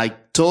and I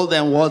told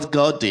them what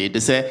God did,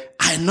 they said,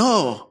 I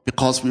know,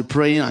 because we're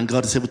praying and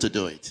God is able to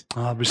do it.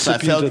 So I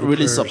felt really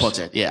prayers.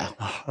 supported. Yeah.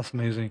 Oh, that's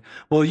amazing.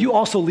 Well, you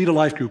also lead a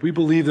life group. We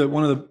believe that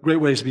one of the great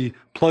ways to be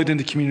plugged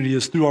into community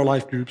is through our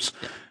life groups.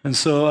 And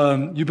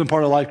so you've been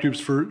part of life groups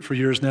for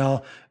years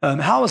now.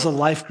 How does a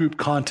life group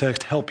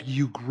context help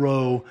you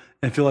grow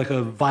and feel like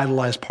a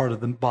vitalized part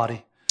of the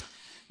body?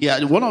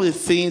 Yeah, one of the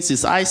things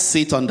is I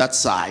sit on that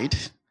side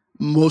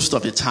most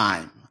of the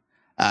time.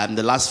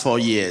 The last 4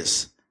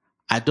 years,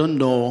 I don't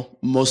know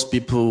most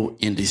people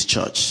in this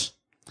church.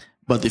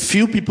 But the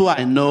few people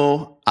I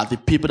know are the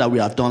people that we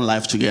have done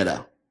life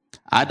together.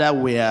 Either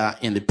we are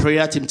in the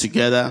prayer team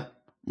together,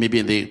 maybe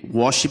in the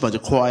worship or the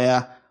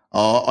choir,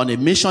 or on a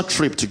mission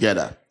trip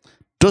together.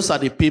 Those are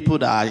the people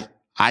that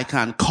I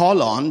can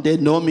call on. They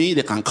know me,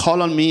 they can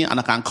call on me, and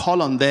I can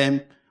call on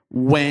them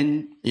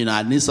when,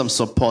 I need some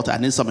support, I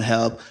need some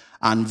help,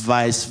 and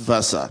vice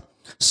versa.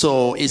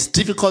 So it's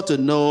difficult to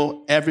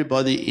know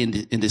everybody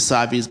in the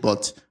service,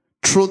 but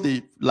through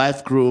the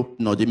life group,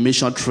 the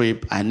mission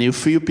trip, I knew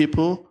few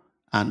people,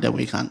 and then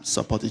we can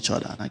support each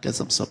other, and I get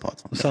some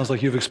support. It sounds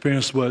like you've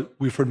experienced what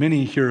we've heard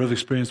many here have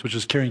experienced, which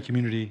is caring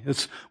community.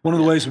 It's one of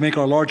the ways we make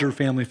our larger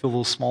family feel a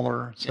little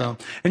smaller. So,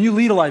 and you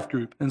lead a life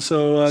group, and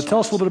so tell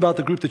us a little bit about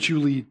the group that you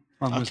lead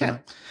on Wednesday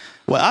night.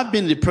 Well, I've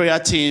been in the prayer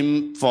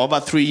team for over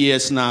 3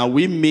 years now.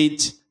 We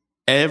meet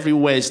every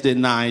Wednesday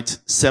night,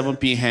 7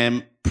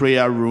 p.m.,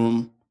 prayer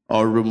room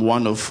or room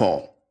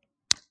 104,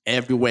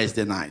 every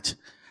Wednesday night.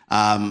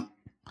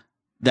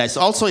 There's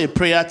also a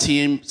prayer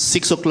team,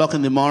 6 o'clock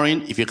in the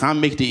morning, if you can't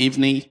make the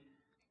evening,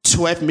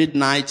 12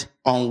 midnight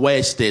on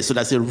Wednesday. So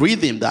there's a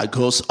rhythm that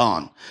goes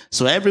on.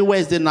 So every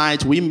Wednesday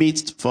night, we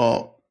meet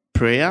for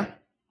prayer,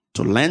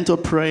 to learn to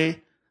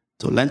pray,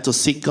 to learn to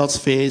seek God's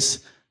face,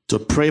 to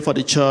pray for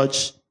the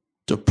church,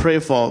 to pray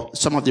for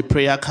some of the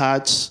prayer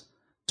cards,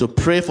 to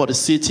pray for the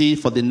city,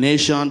 for the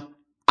nation,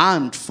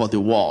 and for the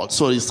world.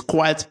 So it's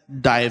quite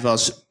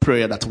diverse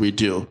prayer that we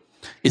do.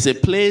 It's a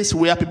place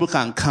where people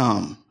can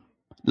come,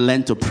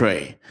 learn to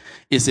pray.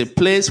 It's a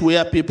place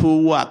where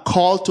people who are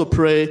called to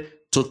pray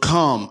to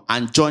come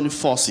and join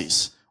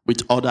forces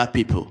with other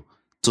people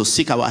to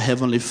seek our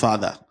Heavenly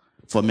Father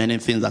for many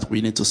things that we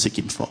need to seek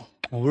Him for.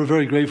 Well, we're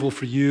very grateful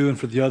for you and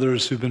for the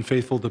others who've been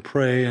faithful to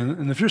pray.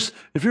 And if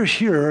you're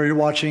here or you're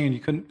watching and you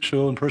couldn't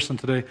show in person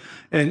today,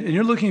 and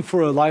you're looking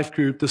for a life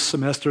group this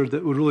semester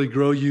that would really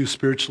grow you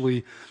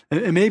spiritually,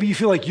 and maybe you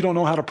feel like you don't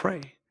know how to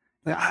pray.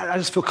 I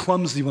just feel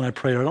clumsy when I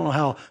pray. I don't know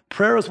how.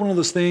 Prayer is one of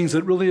those things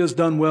that really is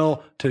done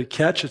well to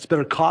catch. It's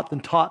better caught than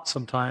taught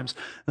sometimes.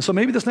 And so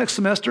maybe this next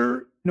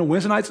semester,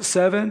 Wednesday nights at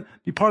 7,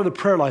 be part of the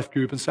prayer life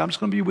group and say, I'm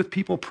just going to be with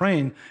people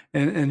praying,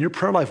 and your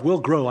prayer life will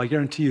grow, I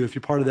guarantee you, if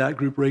you're part of that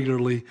group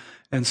regularly.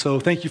 And so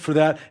thank you for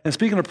that. And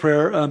speaking of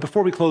prayer,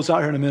 before we close out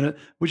here in a minute,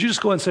 would you just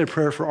go ahead and say a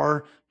prayer for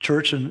our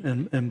church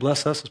and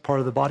bless us as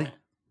part of the body?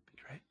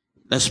 Great.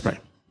 Let's pray.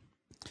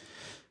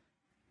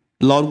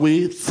 Lord,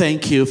 we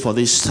thank you for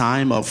this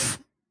time of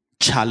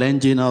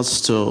challenging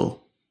us to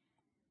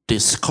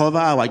discover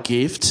our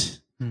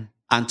gift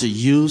and to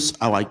use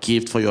our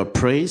gift for your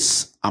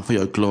praise and for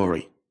your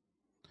glory.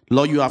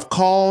 Lord, you have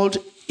called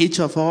each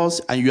of us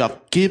and you have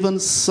given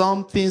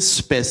something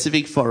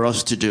specific for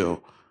us to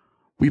do.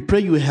 We pray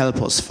you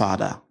help us,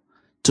 Father,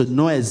 to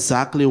know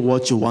exactly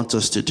what you want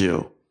us to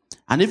do.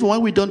 And even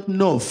when we don't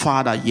know,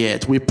 Father,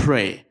 yet, we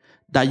pray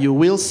that you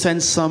will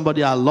send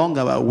somebody along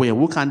our way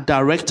who can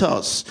direct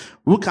us,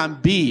 who can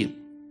be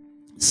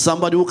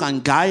somebody who can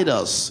guide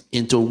us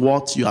into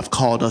what you have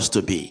called us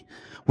to be.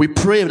 We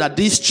pray that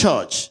this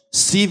church,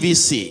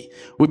 CVC,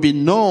 will be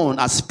known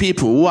as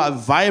people who are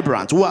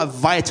vibrant, who are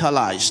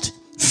vitalized,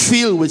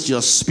 filled with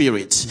your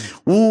spirit,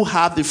 who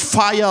have the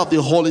fire of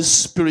the Holy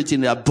Spirit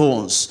in their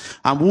bones,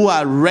 and who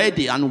are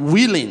ready and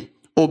willing,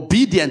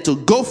 obedient to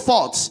go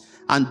forth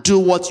and do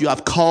what you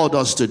have called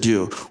us to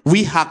do.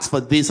 We ask for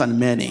this and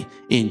many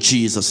in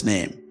Jesus'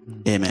 name.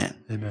 Amen.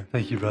 Amen.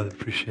 Thank you, brother.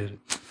 Appreciate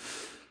it.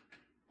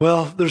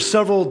 Well, there's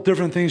several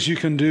different things you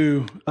can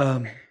do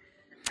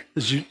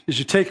as you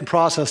take and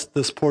process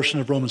this portion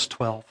of Romans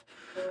 12.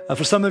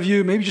 For some of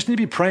you, maybe you just need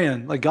to be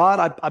praying. Like,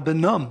 God, I've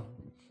been numb.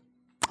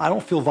 I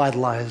don't feel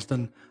vitalized,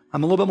 and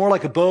I'm a little bit more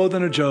like a Bo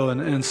than a Joe,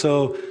 and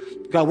so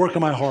God, work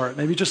in my heart.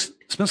 Maybe just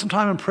spend some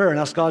time in prayer and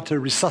ask God to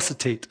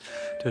resuscitate,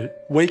 to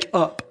wake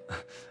up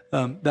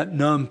that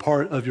numb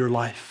part of your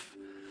life.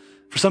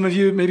 For some of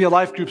you, maybe a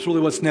life group's really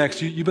what's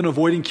next. You've been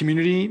avoiding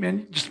community, man.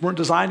 You just weren't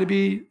designed to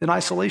be in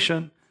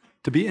isolation,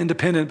 to be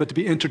independent, but to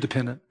be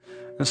interdependent.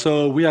 And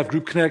so we have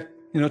Group Connect,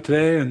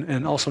 today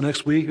and also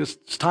next week.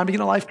 It's time to get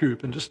in a life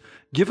group and just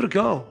give it a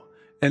go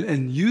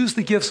and use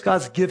the gifts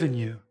God's given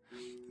you.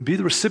 Be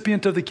the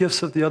recipient of the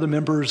gifts of the other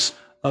members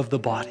of the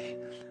body.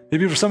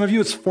 Maybe for some of you,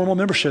 it's formal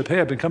membership.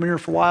 Hey, I've been coming here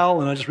for a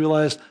while, and I just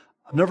realized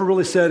I've never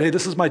really said, hey,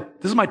 this is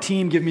my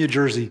team, give me a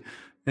jersey.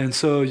 And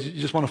so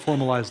you just want to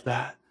formalize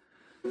that.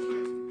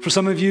 For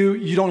some of you,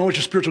 you don't know what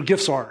your spiritual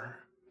gifts are.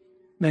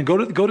 man, go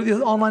to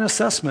the online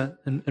assessment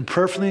and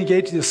prayerfully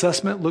engage the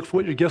assessment, look for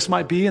what your gifts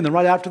might be, and then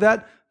right after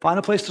that, find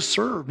a place to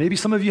serve. Maybe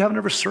some of you haven't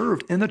ever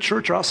served in the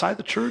church or outside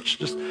the church.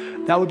 Just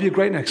that would be a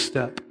great next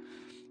step.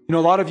 A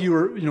lot of you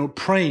are,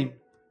 praying.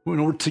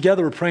 We're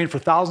together, we're praying for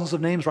thousands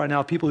of names right now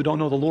of people who don't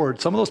know the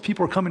Lord. Some of those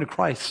people are coming to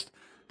Christ.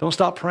 Don't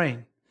stop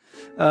praying.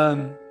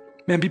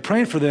 Be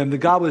praying for them, that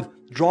God would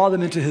draw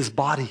them into his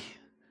body,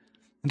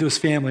 into his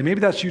family. Maybe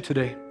that's you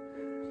today.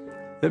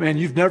 That, man,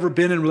 you've never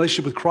been in a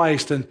relationship with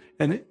Christ, and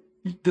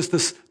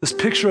this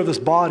picture of this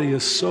body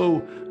is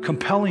so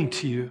compelling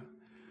to you.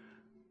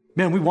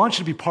 Man, we want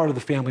you to be part of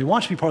the family. We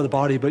want you to be part of the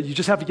body, but you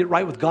just have to get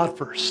right with God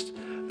first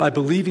by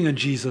believing in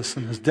Jesus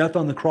and his death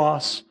on the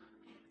cross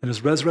and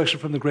his resurrection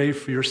from the grave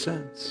for your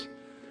sins.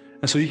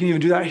 And so you can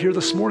even do that here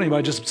this morning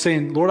by just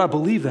saying, Lord, I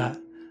believe that.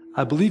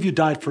 I believe you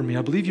died for me.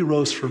 I believe you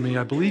rose for me.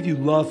 I believe you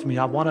love me.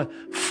 I want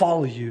to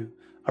follow you.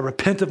 I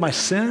repent of my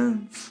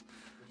sins.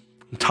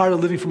 I'm tired of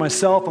living for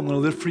myself. I'm going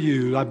to live for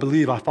you. I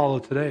believe I follow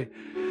today.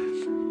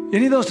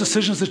 Any of those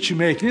decisions that you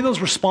make, any of those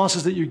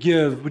responses that you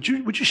give, would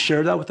you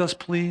share that with us,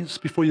 please,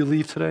 before you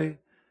leave today?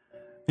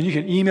 And you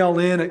can email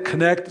in at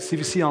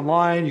connect@cvc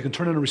online. You can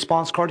turn in a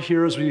response card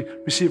here as we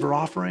receive our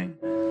offering.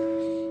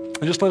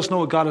 And just let us know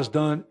what God has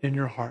done in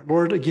your heart.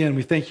 Lord, again,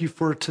 we thank you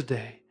for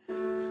today.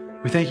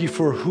 We thank you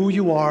for who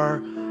you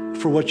are,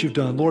 for what you've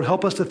done. Lord,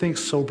 help us to think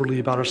soberly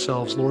about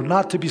ourselves, Lord,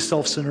 not to be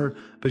self-centered,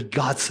 but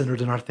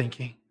God-centered in our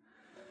thinking.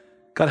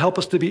 God, help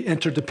us to be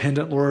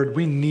interdependent, Lord.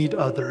 We need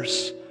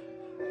others.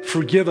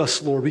 Forgive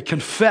us, Lord. We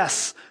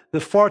confess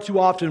that far too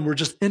often we're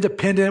just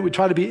independent. We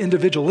try to be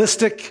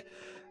individualistic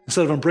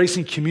instead of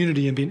embracing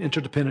community and being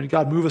interdependent.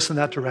 God, move us in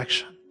that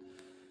direction.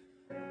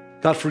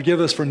 God, forgive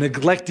us for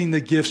neglecting the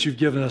gifts you've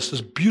given us,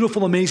 this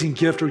beautiful, amazing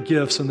gift or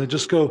gifts, and they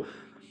just go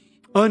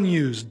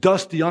unused,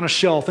 dusty, on a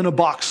shelf, in a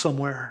box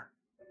somewhere.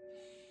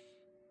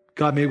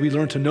 God, may we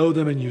learn to know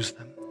them and use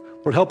them.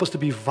 Lord, help us to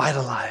be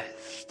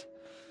vitalized,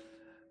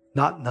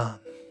 not numb.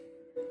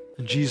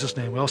 In Jesus'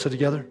 name, we all said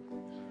together.